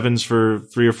all sevens for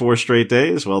 3 or 4 straight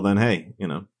days, well, then, hey,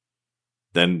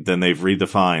 then they've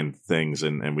redefined things.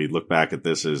 And we look back at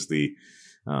this as the,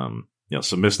 some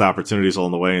missed opportunities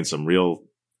along the way and some real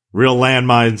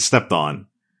landmines stepped on,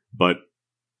 but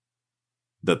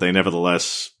that they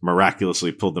nevertheless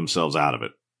miraculously pulled themselves out of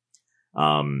it.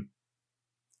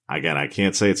 Again, I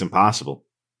can't say it's impossible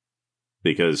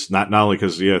because not only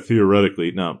because,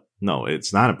 theoretically, no,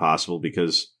 it's not impossible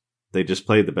because they just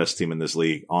played the best team in this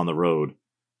league on the road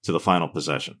to the final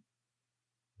possession.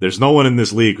 There's no one in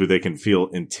this league who they can feel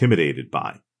intimidated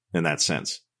by in that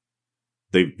sense.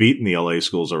 They've beaten the LA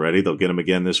schools already. They'll get them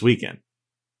again this weekend.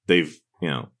 They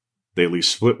at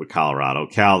least split with Colorado.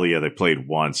 Cal, they played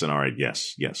once, and all right,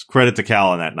 yes. Credit to Cal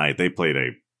on that night.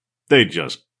 They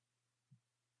just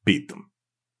beat them.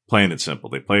 Plain and simple.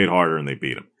 They played harder and they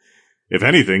beat them. If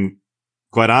anything,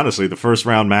 quite honestly, the first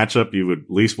round matchup you would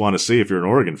least want to see if you're an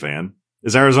Oregon fan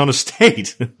is Arizona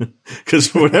State. Because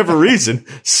for whatever reason,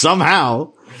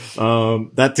 somehow,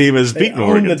 that team has beaten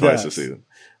Oregon twice this season.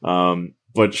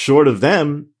 But short of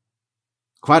them,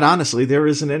 quite honestly, there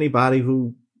isn't anybody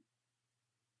who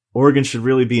Oregon should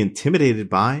really be intimidated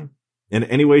by in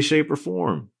any way, shape, or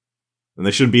form. And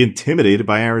they shouldn't be intimidated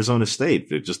by Arizona State.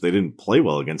 They didn't play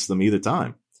well against them either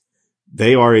time.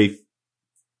 They are a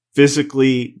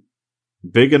physically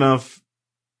big enough,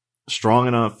 strong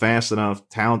enough, fast enough,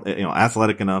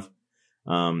 athletic enough,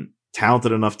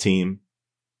 talented enough team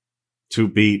to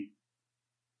beat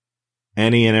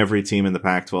any and every team in the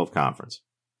Pac-12 conference.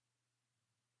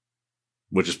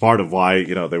 Which is part of why,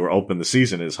 they were open the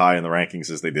season as high in the rankings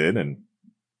as they did, and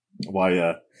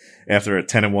why, after a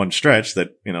 10-1 stretch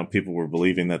that, people were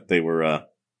believing that they were,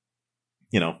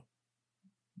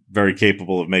 very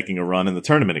capable of making a run in the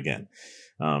tournament again.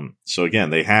 So again,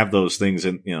 they have those things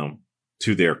in,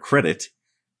 to their credit.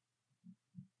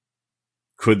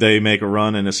 Could they make a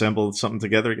run and assemble something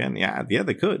together again? Yeah,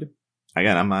 they could.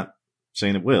 Again, I'm not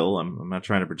saying it will. I'm not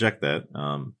trying to project that.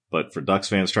 But for Ducks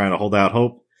fans trying to hold out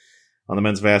hope on the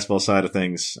men's basketball side of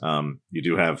things, you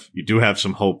do have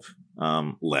some hope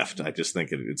left. I just think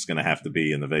it's going to have to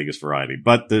be in the Vegas variety.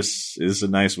 But this is a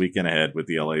nice weekend ahead with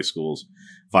the LA schools,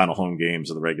 final home games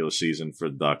of the regular season for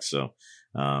the Ducks. So,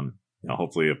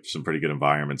 hopefully some pretty good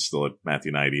environments still at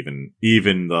Matthew Knight,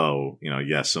 even though,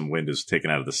 yes, some wind is taken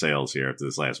out of the sails here after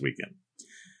this last weekend.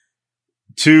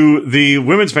 To the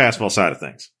women's basketball side of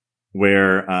things,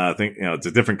 where I think, it's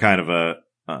a different kind of a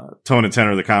tone and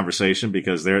tenor of the conversation,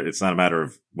 because it's not a matter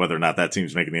of whether or not that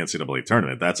team's making the NCAA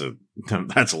tournament. That's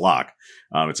a lock.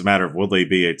 It's a matter of will they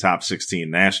be a top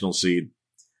 16 national seed?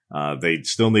 They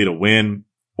still need a win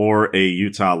or a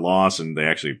Utah loss, and they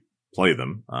actually play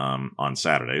them on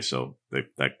Saturday, so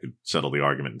that could settle the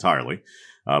argument entirely.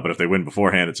 But if they win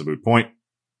beforehand, it's a moot point.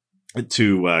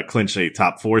 To clinch a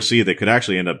top 4 seed, they could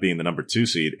actually end up being the number 2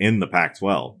 seed in the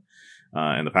Pac-12.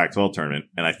 In the Pac-12 tournament.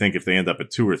 And I think if they end up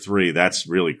at 2 or 3, that's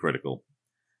really critical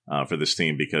for this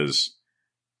team, because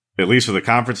at least for the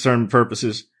conference tournament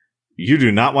purposes, you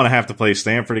do not want to have to play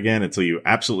Stanford again until you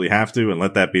absolutely have to, and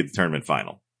let that be the tournament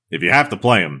final. If you have to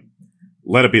play them,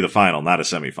 let it be the final, not a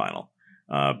semifinal,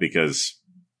 because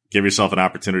give yourself an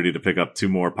opportunity to pick up 2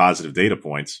 more positive data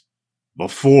points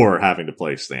before having to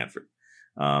play Stanford.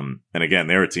 And again,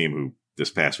 they're a team who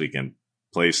this past weekend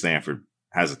plays Stanford,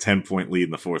 has a 10-point lead in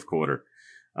the fourth quarter,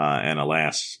 and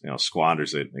alas,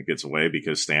 squanders it. It gets away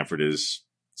because Stanford's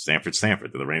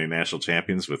Stanford. They're the reigning national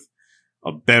champions with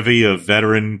a bevy of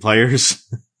veteran players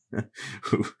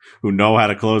who know how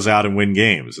to close out and win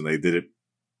games. And they did it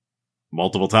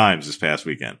multiple times this past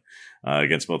weekend,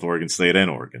 against both Oregon State and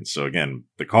Oregon. So again,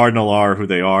 the Cardinal are who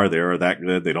they are. They are that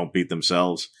good. They don't beat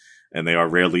themselves, and they are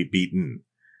rarely beaten.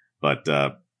 But,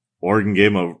 Oregon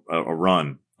gave them a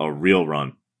run, a real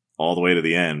run, all the way to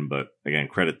the end. But again,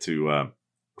 credit to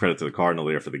the Cardinal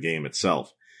there for the game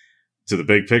itself. To the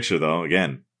big picture, though,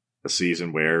 again, a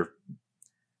season where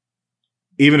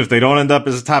even if they don't end up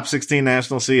as a top 16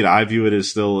 national seed, I view it as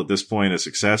still at this point a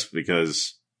success,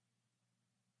 because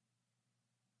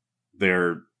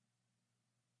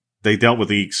they dealt with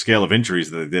the scale of injuries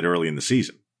that they did early in the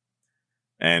season,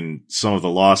 and some of the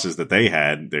losses that they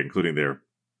had, including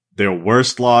their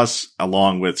worst loss,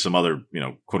 along with some other,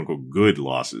 quote unquote, good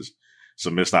losses,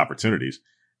 some missed opportunities,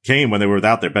 came when they were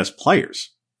without their best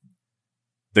players.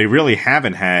 They really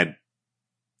haven't had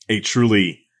a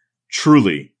truly,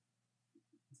 truly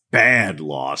bad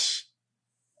loss,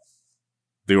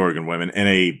 the Oregon women,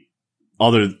 in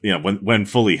when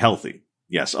fully healthy.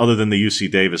 Yes, other than the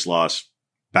UC Davis loss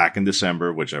back in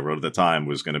December, which I wrote at the time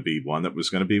was going to be one that was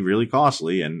going to be really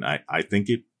costly. And I think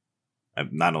I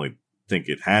not only think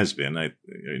it has been,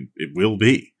 it will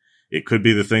be. It could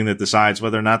be the thing that decides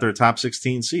whether or not they're a top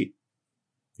 16 seed.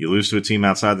 You lose to a team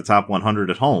outside the top 100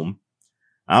 at home,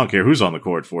 I don't care who's on the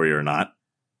court for you or not,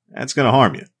 that's going to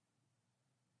harm you.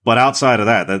 But outside of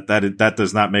that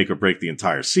does not make or break the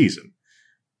entire season.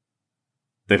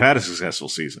 They've had a successful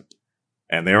season,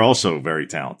 and they're also very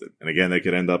talented. And again, they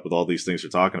could end up with all these things we're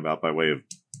talking about by way of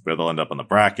where they'll end up on the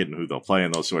bracket and who they'll play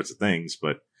and those sorts of things.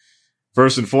 But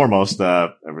first and foremost,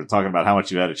 we're talking about how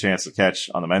much you had a chance to catch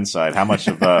on the men's side. How much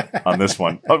of on this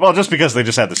one? Well, just because they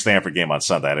just had the Stanford game on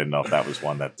Sunday, I didn't know if that was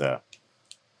one that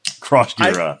crossed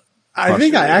your. I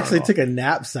think I actually took a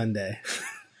nap Sunday.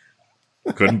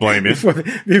 Couldn't blame you.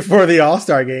 before the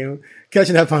All-Star game,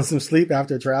 catching up on some sleep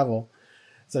after travel.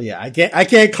 So yeah, I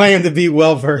can't claim to be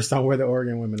well versed on where the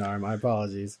Oregon women are. My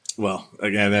apologies. Well,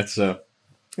 again, that's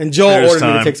and Joel ordered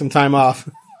me to take some time off.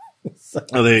 So.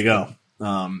 Oh, there you go.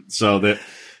 So that,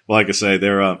 well, like I say,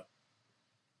 they're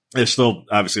still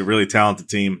obviously a really talented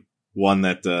team. One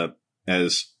that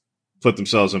has put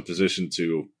themselves in position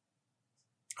to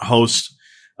host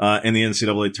in the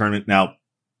NCAA tournament. Now,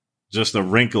 just a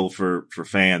wrinkle for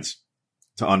fans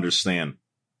to understand.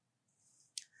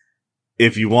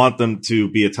 If you want them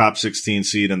to be a top 16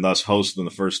 seed and thus host in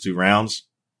the first 2 rounds,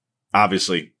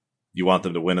 obviously you want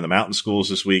them to win in the mountain schools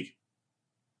this week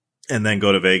and then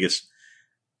go to Vegas,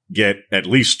 get at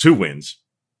least 2 wins,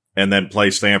 and then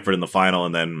play Stanford in the final,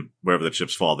 and then wherever the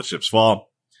chips fall, the chips fall.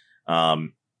 But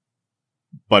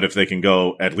if they can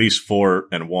go at least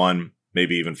 4-1,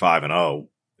 maybe even 5-0,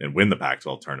 and win the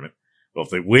Pac-12 tournament, well, if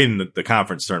they win the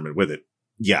conference tournament with it,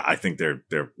 yeah, I think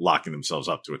they're locking themselves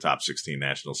up to a top 16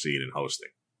 national seed and hosting.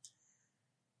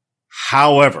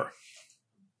 However,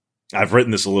 I've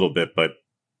written this a little bit, but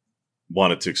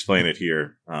wanted to explain it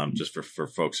here, just for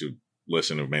folks who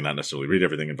listen who may not necessarily read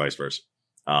everything and vice versa.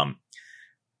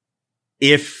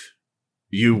 If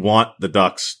you want the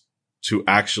Ducks to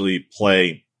actually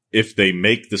play, if they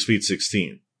make the Sweet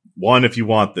 16, one, if you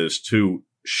want this, two,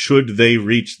 should they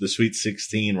reach the Sweet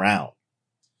 16 round?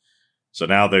 So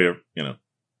now they're,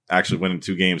 actually winning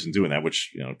 2 games and doing that,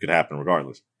 which, could happen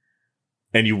regardless.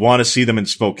 And you want to see them in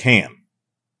Spokane.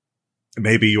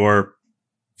 Maybe your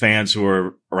fans who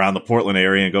are around the Portland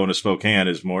area and going to Spokane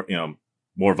is more,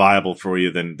 more viable for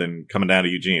you than coming down to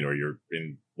Eugene, or you're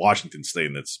in Washington State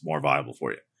and it's more viable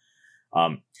for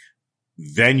you.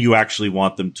 Then you actually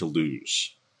want them to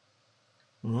lose.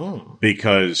 Oh.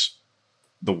 Because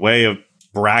the way of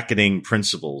bracketing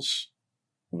principles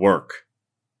work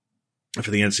for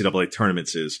the NCAA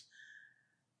tournaments is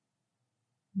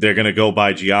they're going to go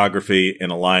by geography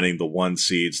and aligning the 1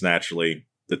 seeds naturally,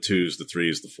 the 2s, the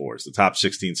 3s, the 4s. The top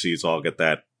 16 seeds all get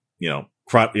that,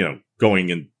 going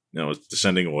in,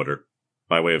 descending order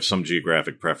by way of some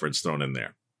geographic preference thrown in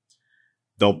there.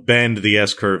 They'll bend the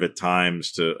S-curve at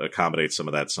times to accommodate some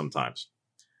of that sometimes.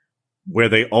 Where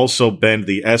they also bend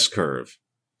the S-curve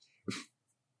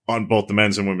on both the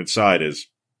men's and women's side is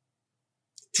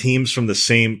teams from the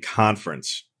same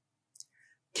conference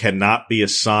cannot be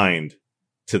assigned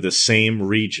to the same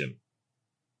region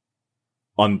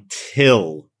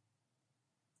until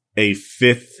a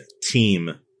 5th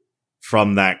team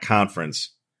from that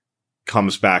conference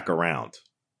comes back around.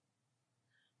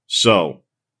 So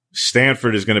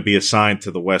Stanford is going to be assigned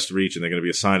to the West region. They're going to be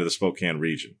assigned to the Spokane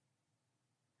region.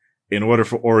 In order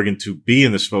for Oregon to be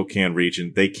in the Spokane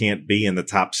region, they can't be in the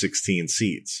top 16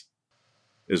 seeds,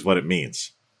 is what it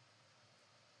means.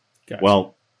 Gotcha.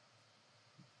 Well,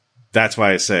 that's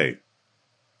why I say,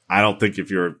 I don't think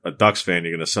if you're a Ducks fan,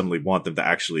 you're going to suddenly want them to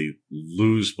actually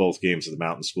lose both games of the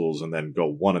Mountain Schools and then go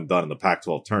one and done in the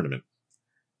Pac-12 tournament.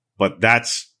 But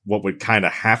that's what would kind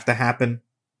of have to happen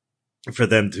for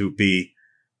them to be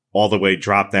all the way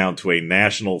dropped down to a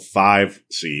national 5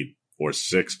 seed, or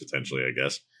 6 potentially, I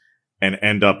guess, and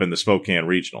end up in the Spokane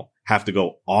regional. Have to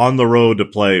go on the road to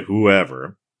play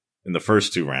whoever in the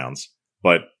first 2 rounds.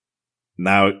 But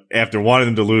now, after wanting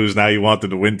them to lose, now you want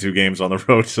them to win 2 games on the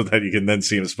road so that you can then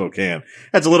see them in Spokane.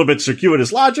 That's a little bit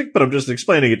circuitous logic, but I'm just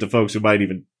explaining it to folks who might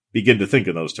even begin to think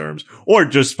in those terms, or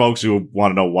just folks who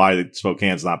want to know why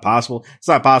Spokane's not possible. It's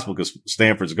not possible because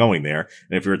Stanford's going there.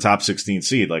 And if you're a top 16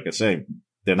 seed, like I say,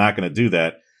 they're not going to do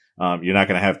that. You're not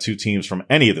going to have 2 teams from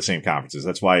any of the same conferences.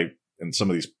 That's why in some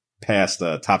of these past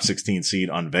top 16 seed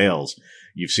unveils,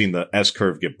 you've seen the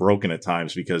S-curve get broken at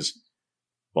times because,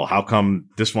 well, how come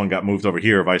this one got moved over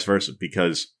here or vice versa?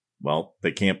 Because, well,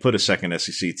 they can't put a second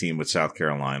SEC team with South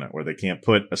Carolina, or they can't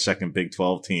put a second Big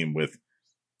 12 team with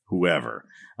whoever,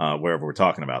 wherever we're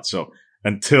talking about. So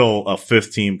until a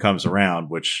 5th team comes around,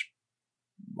 which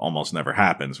almost never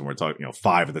happens when we're talking,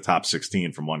 5 of the top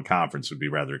 16 from one conference would be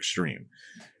rather extreme.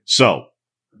 So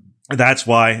that's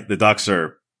why the Ducks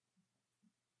are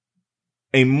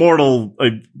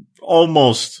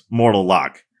almost mortal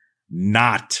lock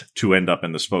not to end up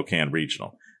in the Spokane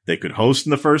regional. They could host in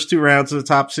the first 2 rounds of the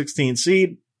top 16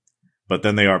 seed, but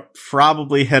then they are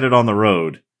probably headed on the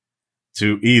road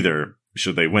to either,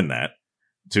 should they win that,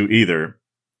 to either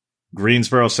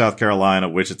Greensboro, South Carolina,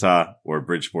 Wichita, or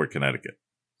Bridgeport, Connecticut,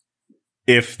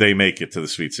 if they make it to the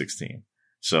Sweet 16.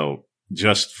 So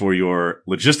just for your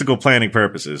logistical planning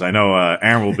purposes, I know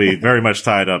Aaron will be very much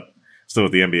tied up still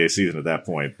with the NBA season at that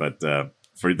point, but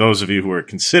for those of you who are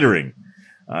considering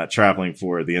traveling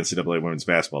for the NCAA Women's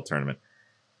Basketball Tournament,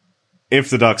 if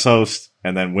the Ducks host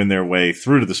and then win their way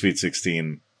through to the Sweet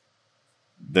 16,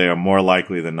 they are more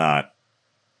likely than not,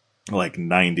 like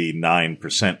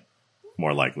 99%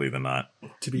 more likely than not,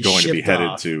 to be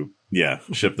headed to,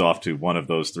 shipped off to one of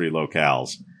those 3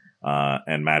 locales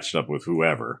and matched up with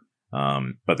whoever.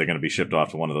 But they're going to be shipped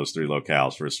off to one of those 3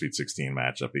 locales for a Sweet 16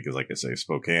 matchup because, like I say,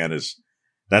 Spokane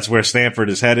that's where Stanford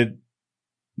is headed.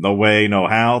 No way, no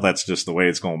how. That's just the way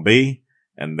it's going to be.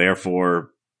 And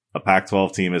therefore, a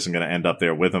Pac-12 team isn't going to end up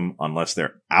there with them unless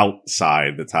they're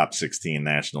outside the top 16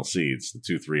 national seeds, the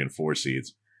 2, 3, and 4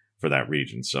 seeds for that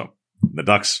region. So the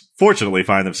Ducks, fortunately,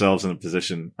 find themselves in a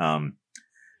position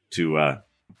to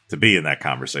be in that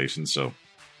conversation. So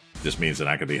it just means they're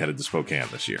not going to be headed to Spokane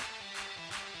this year.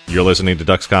 You're listening to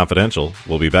Ducks Confidential.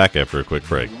 We'll be back after a quick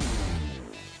break.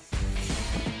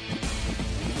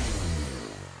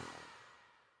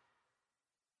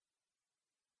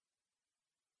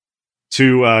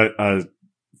 To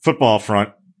football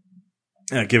front,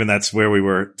 given that's where we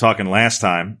were talking last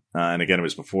time, and again, it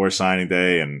was before signing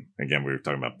day, and again, we were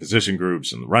talking about position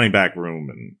groups and the running back room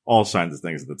and all kinds of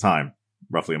things at the time,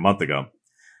 roughly a month ago.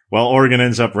 Well, Oregon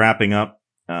ends up wrapping up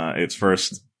its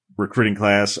first recruiting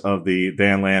class of the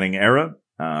Dan Lanning era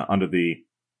under the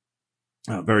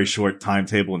very short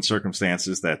timetable and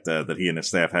circumstances that he and his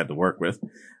staff had to work with.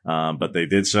 But they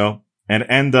did so and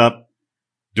end up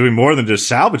doing more than just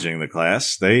salvaging the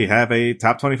class. They have a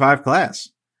top 25 class.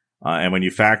 And when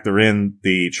you factor in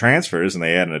the transfers, and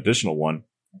they add an additional one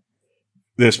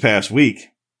this past week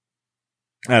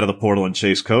out of the portal, and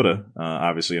Chase Cota,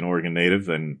 obviously an Oregon native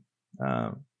and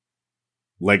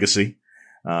legacy,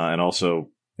 and also,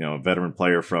 a veteran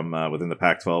player from within the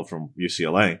Pac-12 from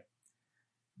UCLA.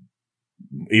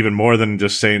 Even more than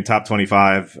just saying top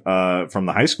 25 from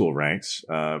the high school ranks,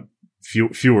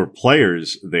 fewer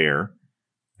players there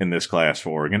in this class for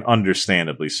Oregon,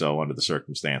 understandably so under the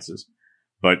circumstances.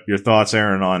 But your thoughts,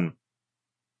 Aaron, on,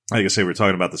 like I say, we were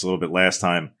talking about this a little bit last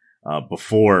time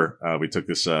before we took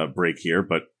this break here,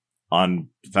 but on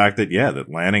the fact that,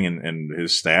 that Lanning and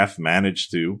his staff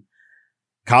managed to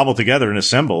cobble together and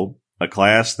assemble a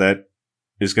class that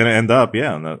is going to end up,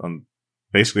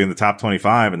 basically in the top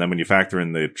 25. And then when you factor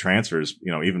in the transfers,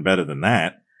 even better than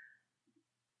that,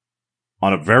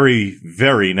 on a very,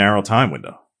 very narrow time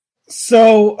window.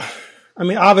 So,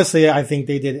 obviously, I think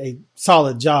they did a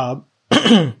solid job.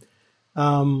 I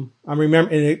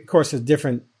remember, and of course, it's a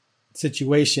different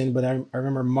situation, but I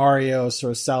remember Mario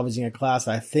sort of salvaging a class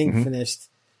that I think finished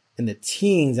in the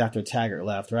teens after Taggart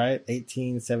left, right?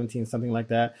 18, 17, something like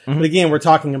that. But again, we're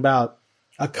talking about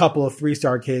a couple of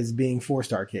 3-star kids being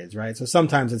 4-star kids, right? So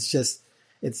sometimes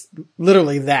it's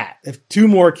literally that. If 2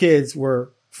 more kids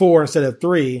were 4 instead of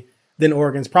 3, then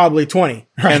Oregon's probably 20.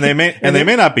 Right? And they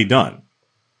may not be done.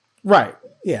 Right.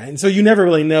 Yeah. And so you never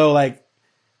really know,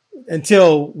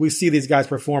 until we see these guys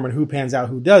perform and who pans out,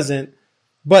 who doesn't.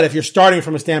 But if you're starting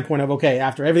from a standpoint of, okay,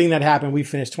 after everything that happened, we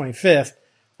finished 25th,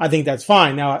 I think that's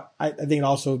fine. Now, I think it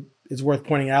also is worth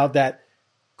pointing out that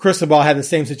Cristobal had the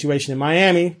same situation in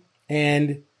Miami,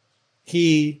 and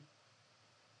he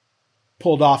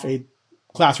pulled off a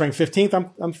class ranked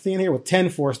 15th, I'm seeing here, with 10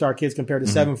 4-star kids compared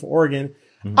to 7 for Oregon.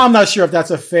 I'm not sure if that's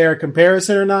a fair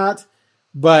comparison or not,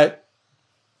 but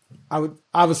I would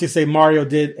obviously say Mario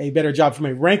did a better job from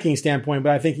a ranking standpoint,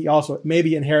 but I think he also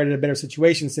maybe inherited a better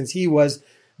situation since he was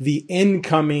the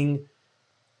incoming,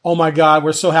 oh my God,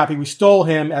 we're so happy we stole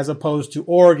him, as opposed to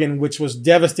Oregon, which was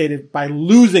devastated by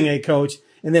losing a coach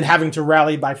and then having to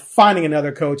rally by finding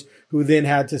another coach who then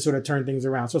had to sort of turn things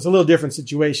around. So it's a little different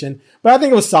situation, but I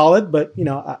think it was solid, but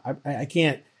I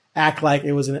can't act like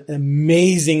it was an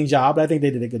amazing job. I think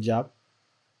they did a good job.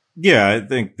 Yeah, I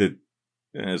think that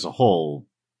as a whole,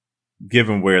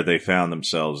 given where they found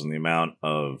themselves and the amount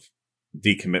of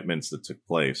decommitments that took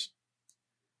place,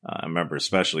 I remember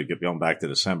especially going back to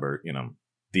December,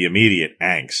 the immediate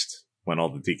angst when all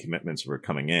the decommitments were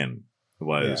coming in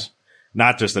was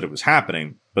not just that it was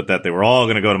happening, but that they were all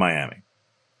going to go to Miami.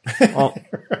 Well,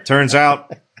 turns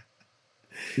out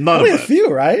none only of it. A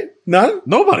few, right? None?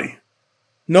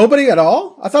 Nobody at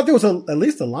all? I thought there was at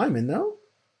least a lineman, no?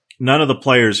 None of the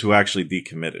players who actually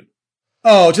decommitted.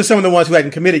 Oh, just some of the ones who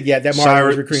hadn't committed yet that Mario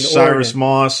was recruiting to Oregon.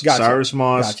 Cyrus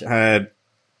Moss had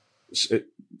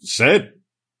said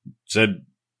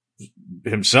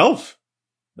himself.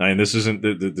 I mean,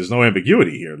 there's no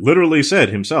ambiguity here. Literally said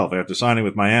himself after signing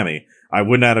with Miami, I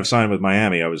would not have signed with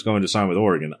Miami. I was going to sign with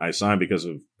Oregon. I signed because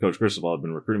of Coach Cristobal had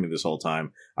been recruiting me this whole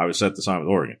time. I was set to sign with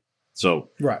Oregon. So,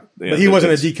 right. But he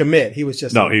wasn't a decommit. He was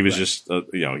just, he was just,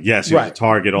 yes, he was a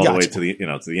target all the way to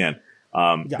the end.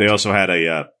 They also had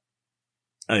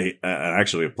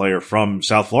actually a player from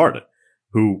South Florida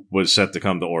who was set to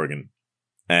come to Oregon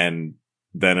and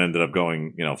then ended up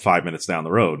going, 5 minutes down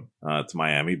the road, to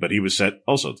Miami, but he was set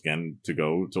also again to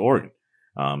go to Oregon.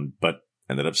 But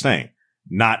ended up staying,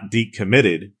 not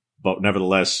decommitted, but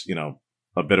nevertheless,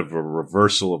 a bit of a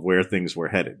reversal of where things were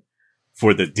headed.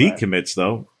 For the decommits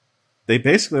though, they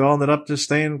basically all ended up just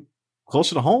staying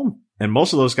closer to home. And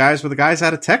most of those guys were the guys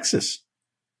out of Texas.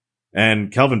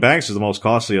 And Kelvin Banks is the most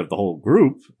costly of the whole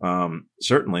group,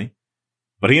 certainly.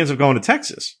 But he ends up going to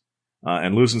Texas.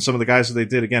 And losing some of the guys that they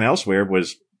did again elsewhere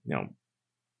was,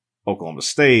 Oklahoma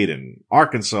State and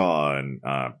Arkansas. And,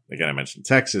 again, I mentioned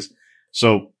Texas.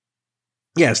 So,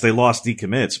 yes, they lost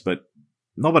decommits, but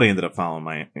nobody ended up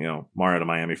following Mario to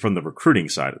Miami from the recruiting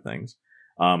side of things.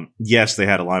 Yes, they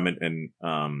had alignment in,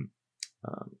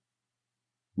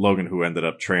 Logan, who ended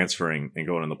up transferring and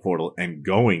going in the portal and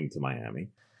going to Miami.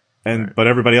 But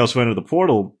everybody else who entered the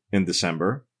portal in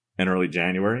December and early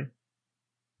January,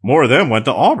 more of them went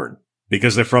to Auburn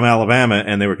because they're from Alabama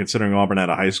and they were considering Auburn out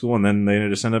of high school, and then they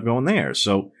just ended up going there.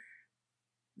 So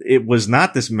it was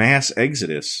not this mass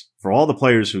exodus for all the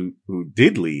players who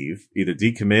did leave, either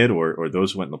decommit or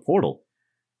those who went in the portal.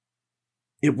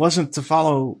 it wasn't to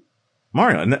follow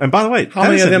Mario. And by the way, how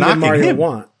many of them did Mario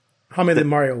want? How many did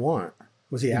Mario want?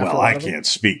 Was he after? Well, I can't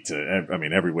speak to. I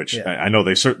mean, every which I know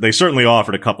they certainly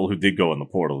offered a couple who did go in the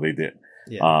portal. They did.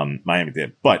 Yeah. Miami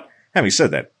did. But having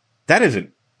said that, that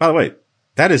isn't. By the way,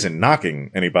 that isn't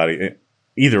knocking anybody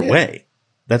either way.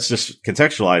 That's just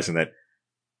contextualizing that.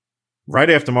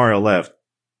 Right after Mario left,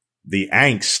 the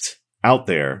angst out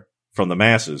there from the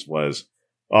masses was,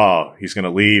 oh, he's going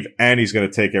to leave and he's going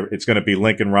to take. It's going to be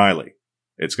Lincoln Riley.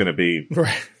 It's going to be,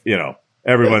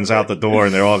 everyone's out the door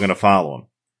and they're all going to follow him.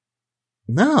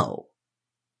 No.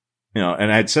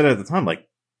 And I'd said at the time, like,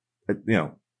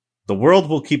 the world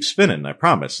will keep spinning. I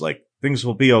promise. Like, things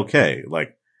will be okay.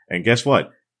 Like, and guess what?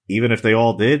 Even if they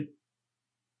all did,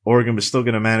 Oregon was still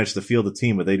going to manage to field a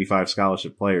team with 85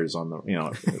 scholarship players on the,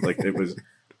 like it was,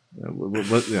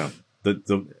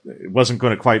 it wasn't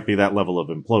going to quite be that level of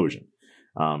implosion.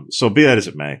 So be that as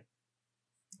it may,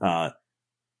 to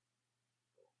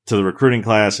the recruiting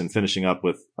class and finishing up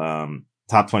with,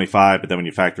 top 25, but then when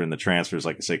you factor in the transfers,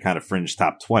 like I say, kind of fringe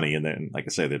top 20, and then, like I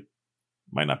say, that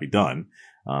might not be done.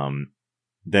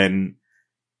 Then,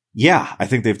 yeah, I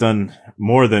think they've done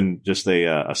more than just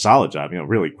a solid job,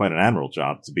 really quite an admirable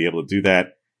job to be able to do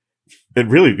that and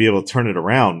really be able to turn it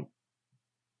around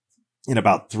in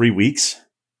about 3 weeks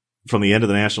from the end of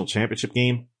the national championship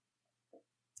game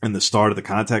and the start of the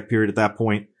contact period at that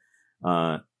point,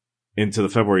 into the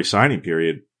February signing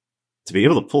period, to be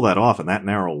able to pull that off in that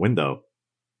narrow window.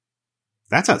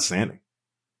 That's outstanding.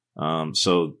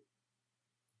 So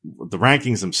the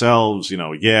rankings themselves,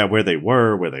 where they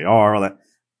were, where they are, all that.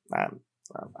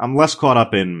 I'm less caught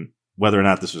up in whether or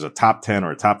not this was a top 10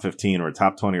 or a top 15 or a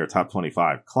top 20 or a top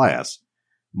 25 class.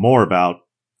 More about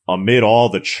amid all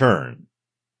the churn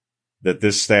that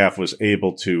this staff was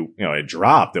able to, it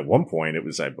dropped at one point. It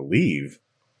was, I believe,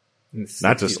 in the 60s,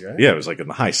 not just, right? It was like in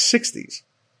the high 60s.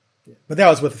 Yeah. But that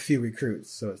was with a few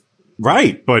recruits. So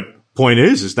right. But point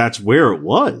is that's where it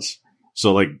was.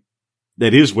 So like,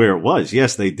 that is where it was.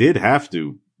 Yes, they did have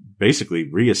to basically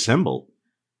reassemble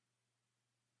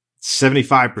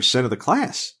 75% of the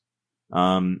class.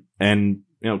 And,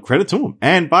 credit to them.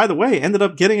 And by the way, ended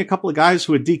up getting a couple of guys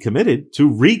who had decommitted to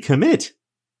recommit.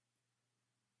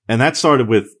 And that started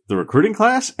with the recruiting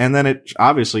class. And then it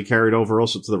obviously carried over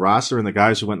also to the roster and the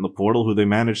guys who went in the portal who they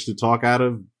managed to talk out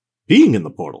of being in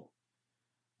the portal.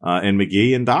 And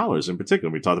McGee and Dollars in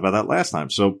particular. We talked about that last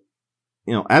time. So,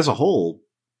 as a whole,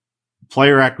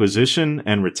 player acquisition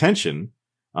and retention,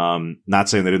 not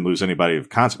saying they didn't lose anybody of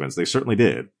consequence. They certainly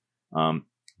did.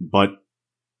 But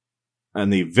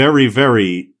and the very,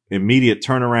 very immediate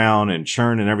turnaround and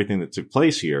churn and everything that took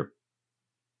place here,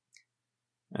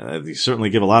 they certainly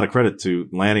give a lot of credit to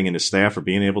Lanning and his staff for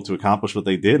being able to accomplish what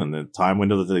they did in the time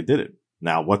window that they did it.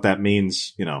 Now, what that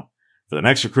means, for the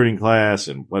next recruiting class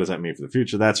and what does that mean for the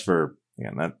future? That's for,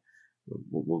 that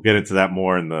we'll get into that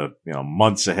more in the,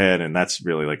 months ahead. And that's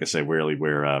really, like I say, really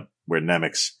where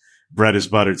Nemec's bread is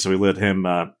buttered. So we let him,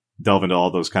 delve into all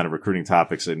those kind of recruiting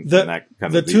topics and that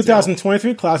kind of detail.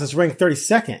 2023 class is ranked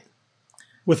 32nd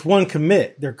with one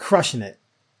commit. They're crushing it.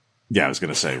 Yeah, I was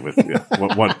going to say with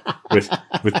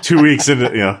 2 weeks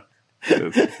into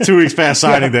 2 weeks past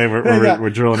signing day, we're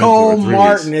drilling Cole into it.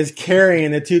 Martin is carrying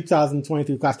the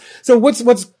 2023 class. So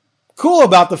what's cool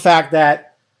about the fact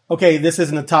that this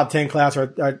isn't a top 10 class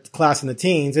or a class in the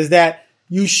teens is that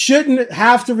you shouldn't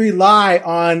have to rely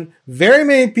on very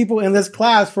many people in this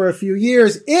class for a few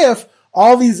years if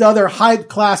all these other hype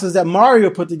classes that Mario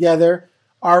put together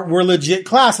were legit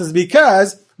classes,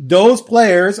 because those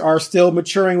players are still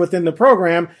maturing within the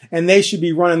program and they should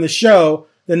be running the show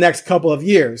the next couple of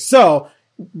years. So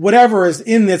whatever is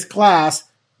in this class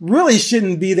really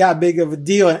shouldn't be that big of a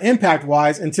deal and impact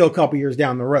wise until a couple years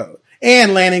down the road.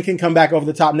 And Lanning can come back over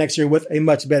the top next year with a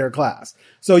much better class.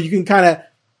 So you can kind of,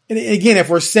 and again, if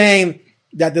we're saying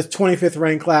that this 25th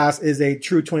ranked class is a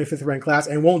true 25th ranked class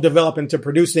and won't develop into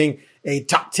producing a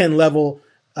top 10 level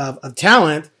of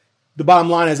talent, the bottom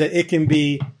line is that it can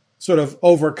be sort of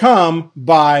overcome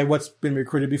by what's been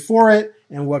recruited before it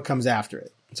and what comes after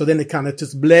it. So then it kind of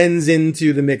just blends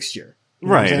into the mixture. You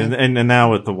know right. And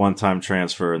now with the one-time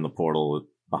transfer in the portal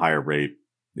at a higher rate,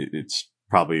 it's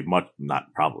probably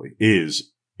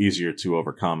is easier to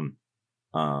overcome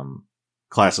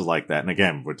classes like that. And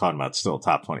again, we're talking about still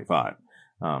top 25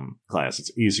 class.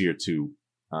 It's easier to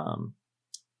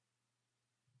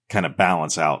kind of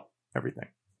balance out everything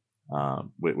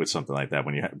with something like that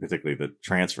when you particularly the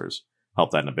transfers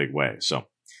help that in a big way. So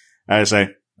as I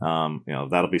say,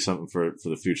 that'll be something for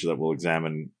the future that we'll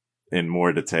examine in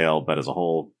more detail, but as a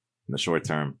whole, in the short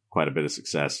term, quite a bit of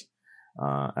success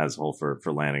as a whole for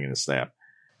Lanning and his staff.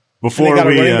 before they got a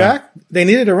running back. They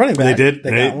needed a running back. They did.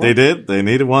 They did. They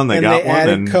needed one. They got one.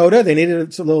 Added Coda. They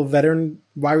needed a little veteran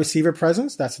wide receiver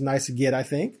presence. That's nice to get, I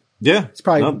think. Yeah. It's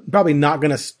probably not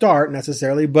going to start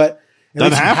necessarily, but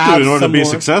doesn't have to in order to be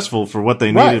successful for what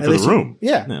they needed for the room.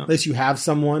 At least you have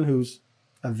someone who's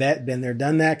a vet, been there,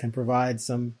 done that, can provide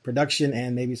some production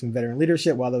and maybe some veteran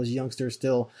leadership while those youngsters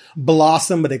still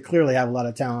blossom, but they clearly have a lot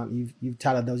of talent. You've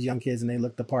touted those young kids and they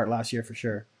looked the part last year for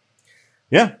sure.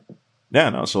 Yeah. Yeah,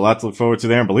 no, so a lot to look forward to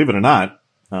there. And believe it or not,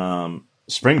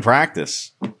 spring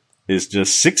practice is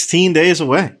just 16 days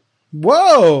away.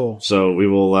 Whoa. So we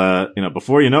will,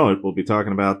 before you know it, we'll be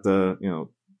talking about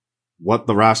what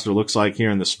the roster looks like here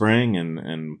in the spring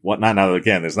and whatnot. Now,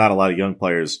 again, there's not a lot of young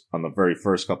players on the very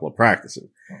first couple of practices.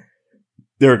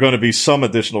 There are going to be some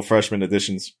additional freshman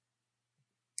additions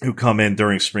who come in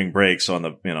during spring breaks on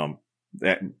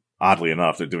the, oddly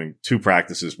enough, they're doing 2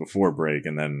 practices before break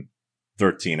and then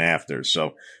 13 after.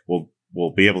 So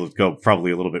we'll be able to go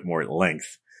probably a little bit more at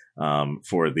length,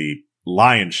 for the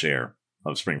lion's share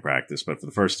of spring practice. But for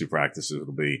the first 2 practices,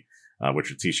 it'll be,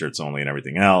 which are t-shirts only and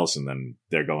everything else. And then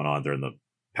they're going on during the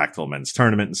Pac-12 men's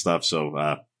tournament and stuff.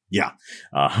 So, not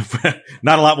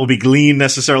a lot will be gleaned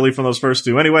necessarily from those first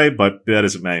 2 anyway, but be that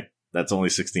as it may, that's only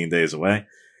 16 days away.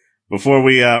 Before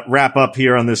we, wrap up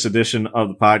here on this edition of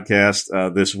the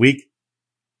podcast, this week,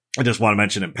 I just want to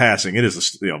mention in passing, it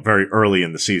is, very early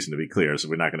in the season to be clear. So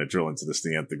we're not going to drill into this to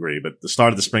the nth degree, but the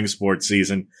start of the spring sports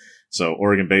season. So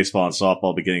Oregon baseball and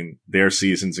softball beginning their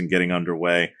seasons and getting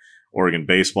underway. Oregon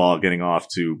baseball getting off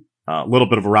to a little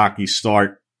bit of a rocky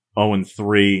start,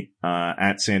 0-3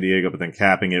 at San Diego, but then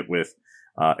capping it with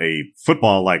a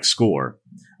football-like score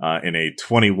in a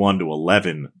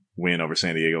 21-11 win over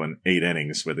San Diego in 8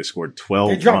 innings, where they scored 12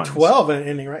 runs. They dropped 12 in an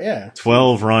inning, right? Yeah.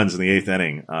 12 runs in the 8th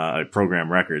inning, a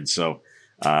program record. So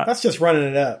that's just running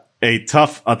it up. A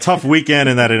tough weekend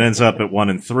in that it ends up at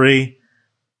 1-3,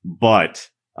 but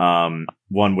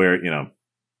one where,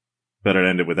 better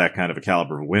ended with that kind of a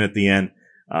caliber of win at the end.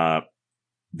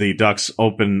 The Ducks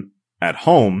open at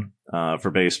home for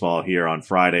baseball here on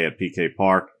Friday at PK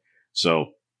Park.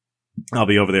 So I'll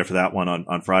be over there for that one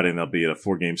on Friday, and there'll be a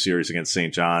 4-game series against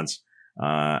St. John's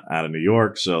out of New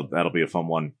York. So that'll be a fun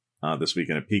one this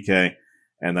weekend at PK.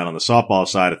 And then on the softball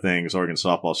side of things, Oregon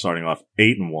softball starting off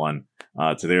 8-1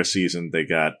 to their season. They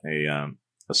got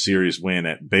a series win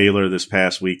at Baylor this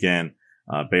past weekend.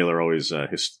 Baylor always,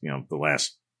 the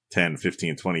last 10,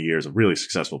 15, 20 years, a really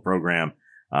successful program.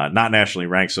 Not nationally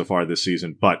ranked so far this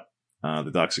season, but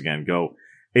the Ducks again go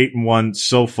 8-1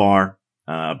 so far,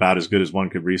 about as good as one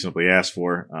could reasonably ask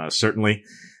for, certainly.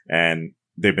 And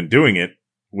they've been doing it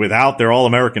without their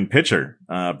All-American pitcher,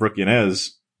 Brooke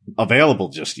Yanez, available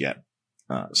just yet.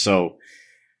 So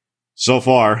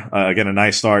far, again, a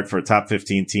nice start for a top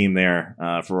 15 team there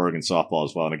for Oregon softball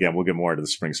as well. And again, we'll get more into the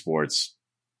spring sports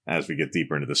as we get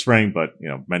deeper into the spring, but,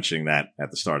 mentioning that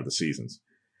at the start of the seasons.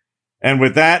 And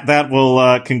with that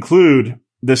will conclude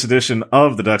this edition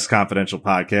of the Ducks Confidential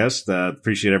podcast.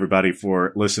 Appreciate everybody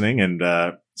for listening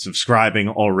and subscribing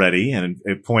already. And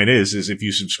the point is if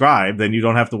you subscribe, then you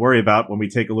don't have to worry about when we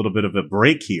take a little bit of a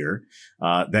break here.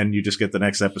 Then you just get the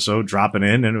next episode dropping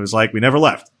in, and it was like we never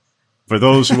left. For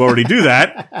those who already do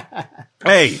that,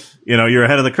 hey, you're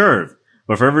ahead of the curve.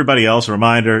 But for everybody else, a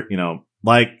reminder,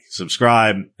 like,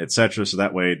 subscribe, etc. So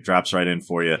that way it drops right in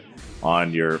for you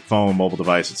on your phone, mobile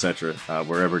device, etc.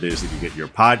 Wherever it is that you get your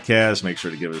podcast. Make sure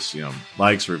to give us,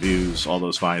 likes, reviews, all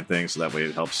those fine things. So that way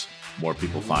it helps more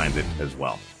people find it as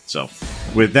well. So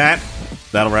with that,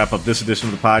 that'll wrap up this edition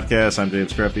of the podcast. I'm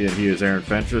James Creppy, and he is Aaron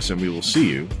Fentress, and we will see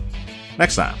you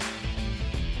next time.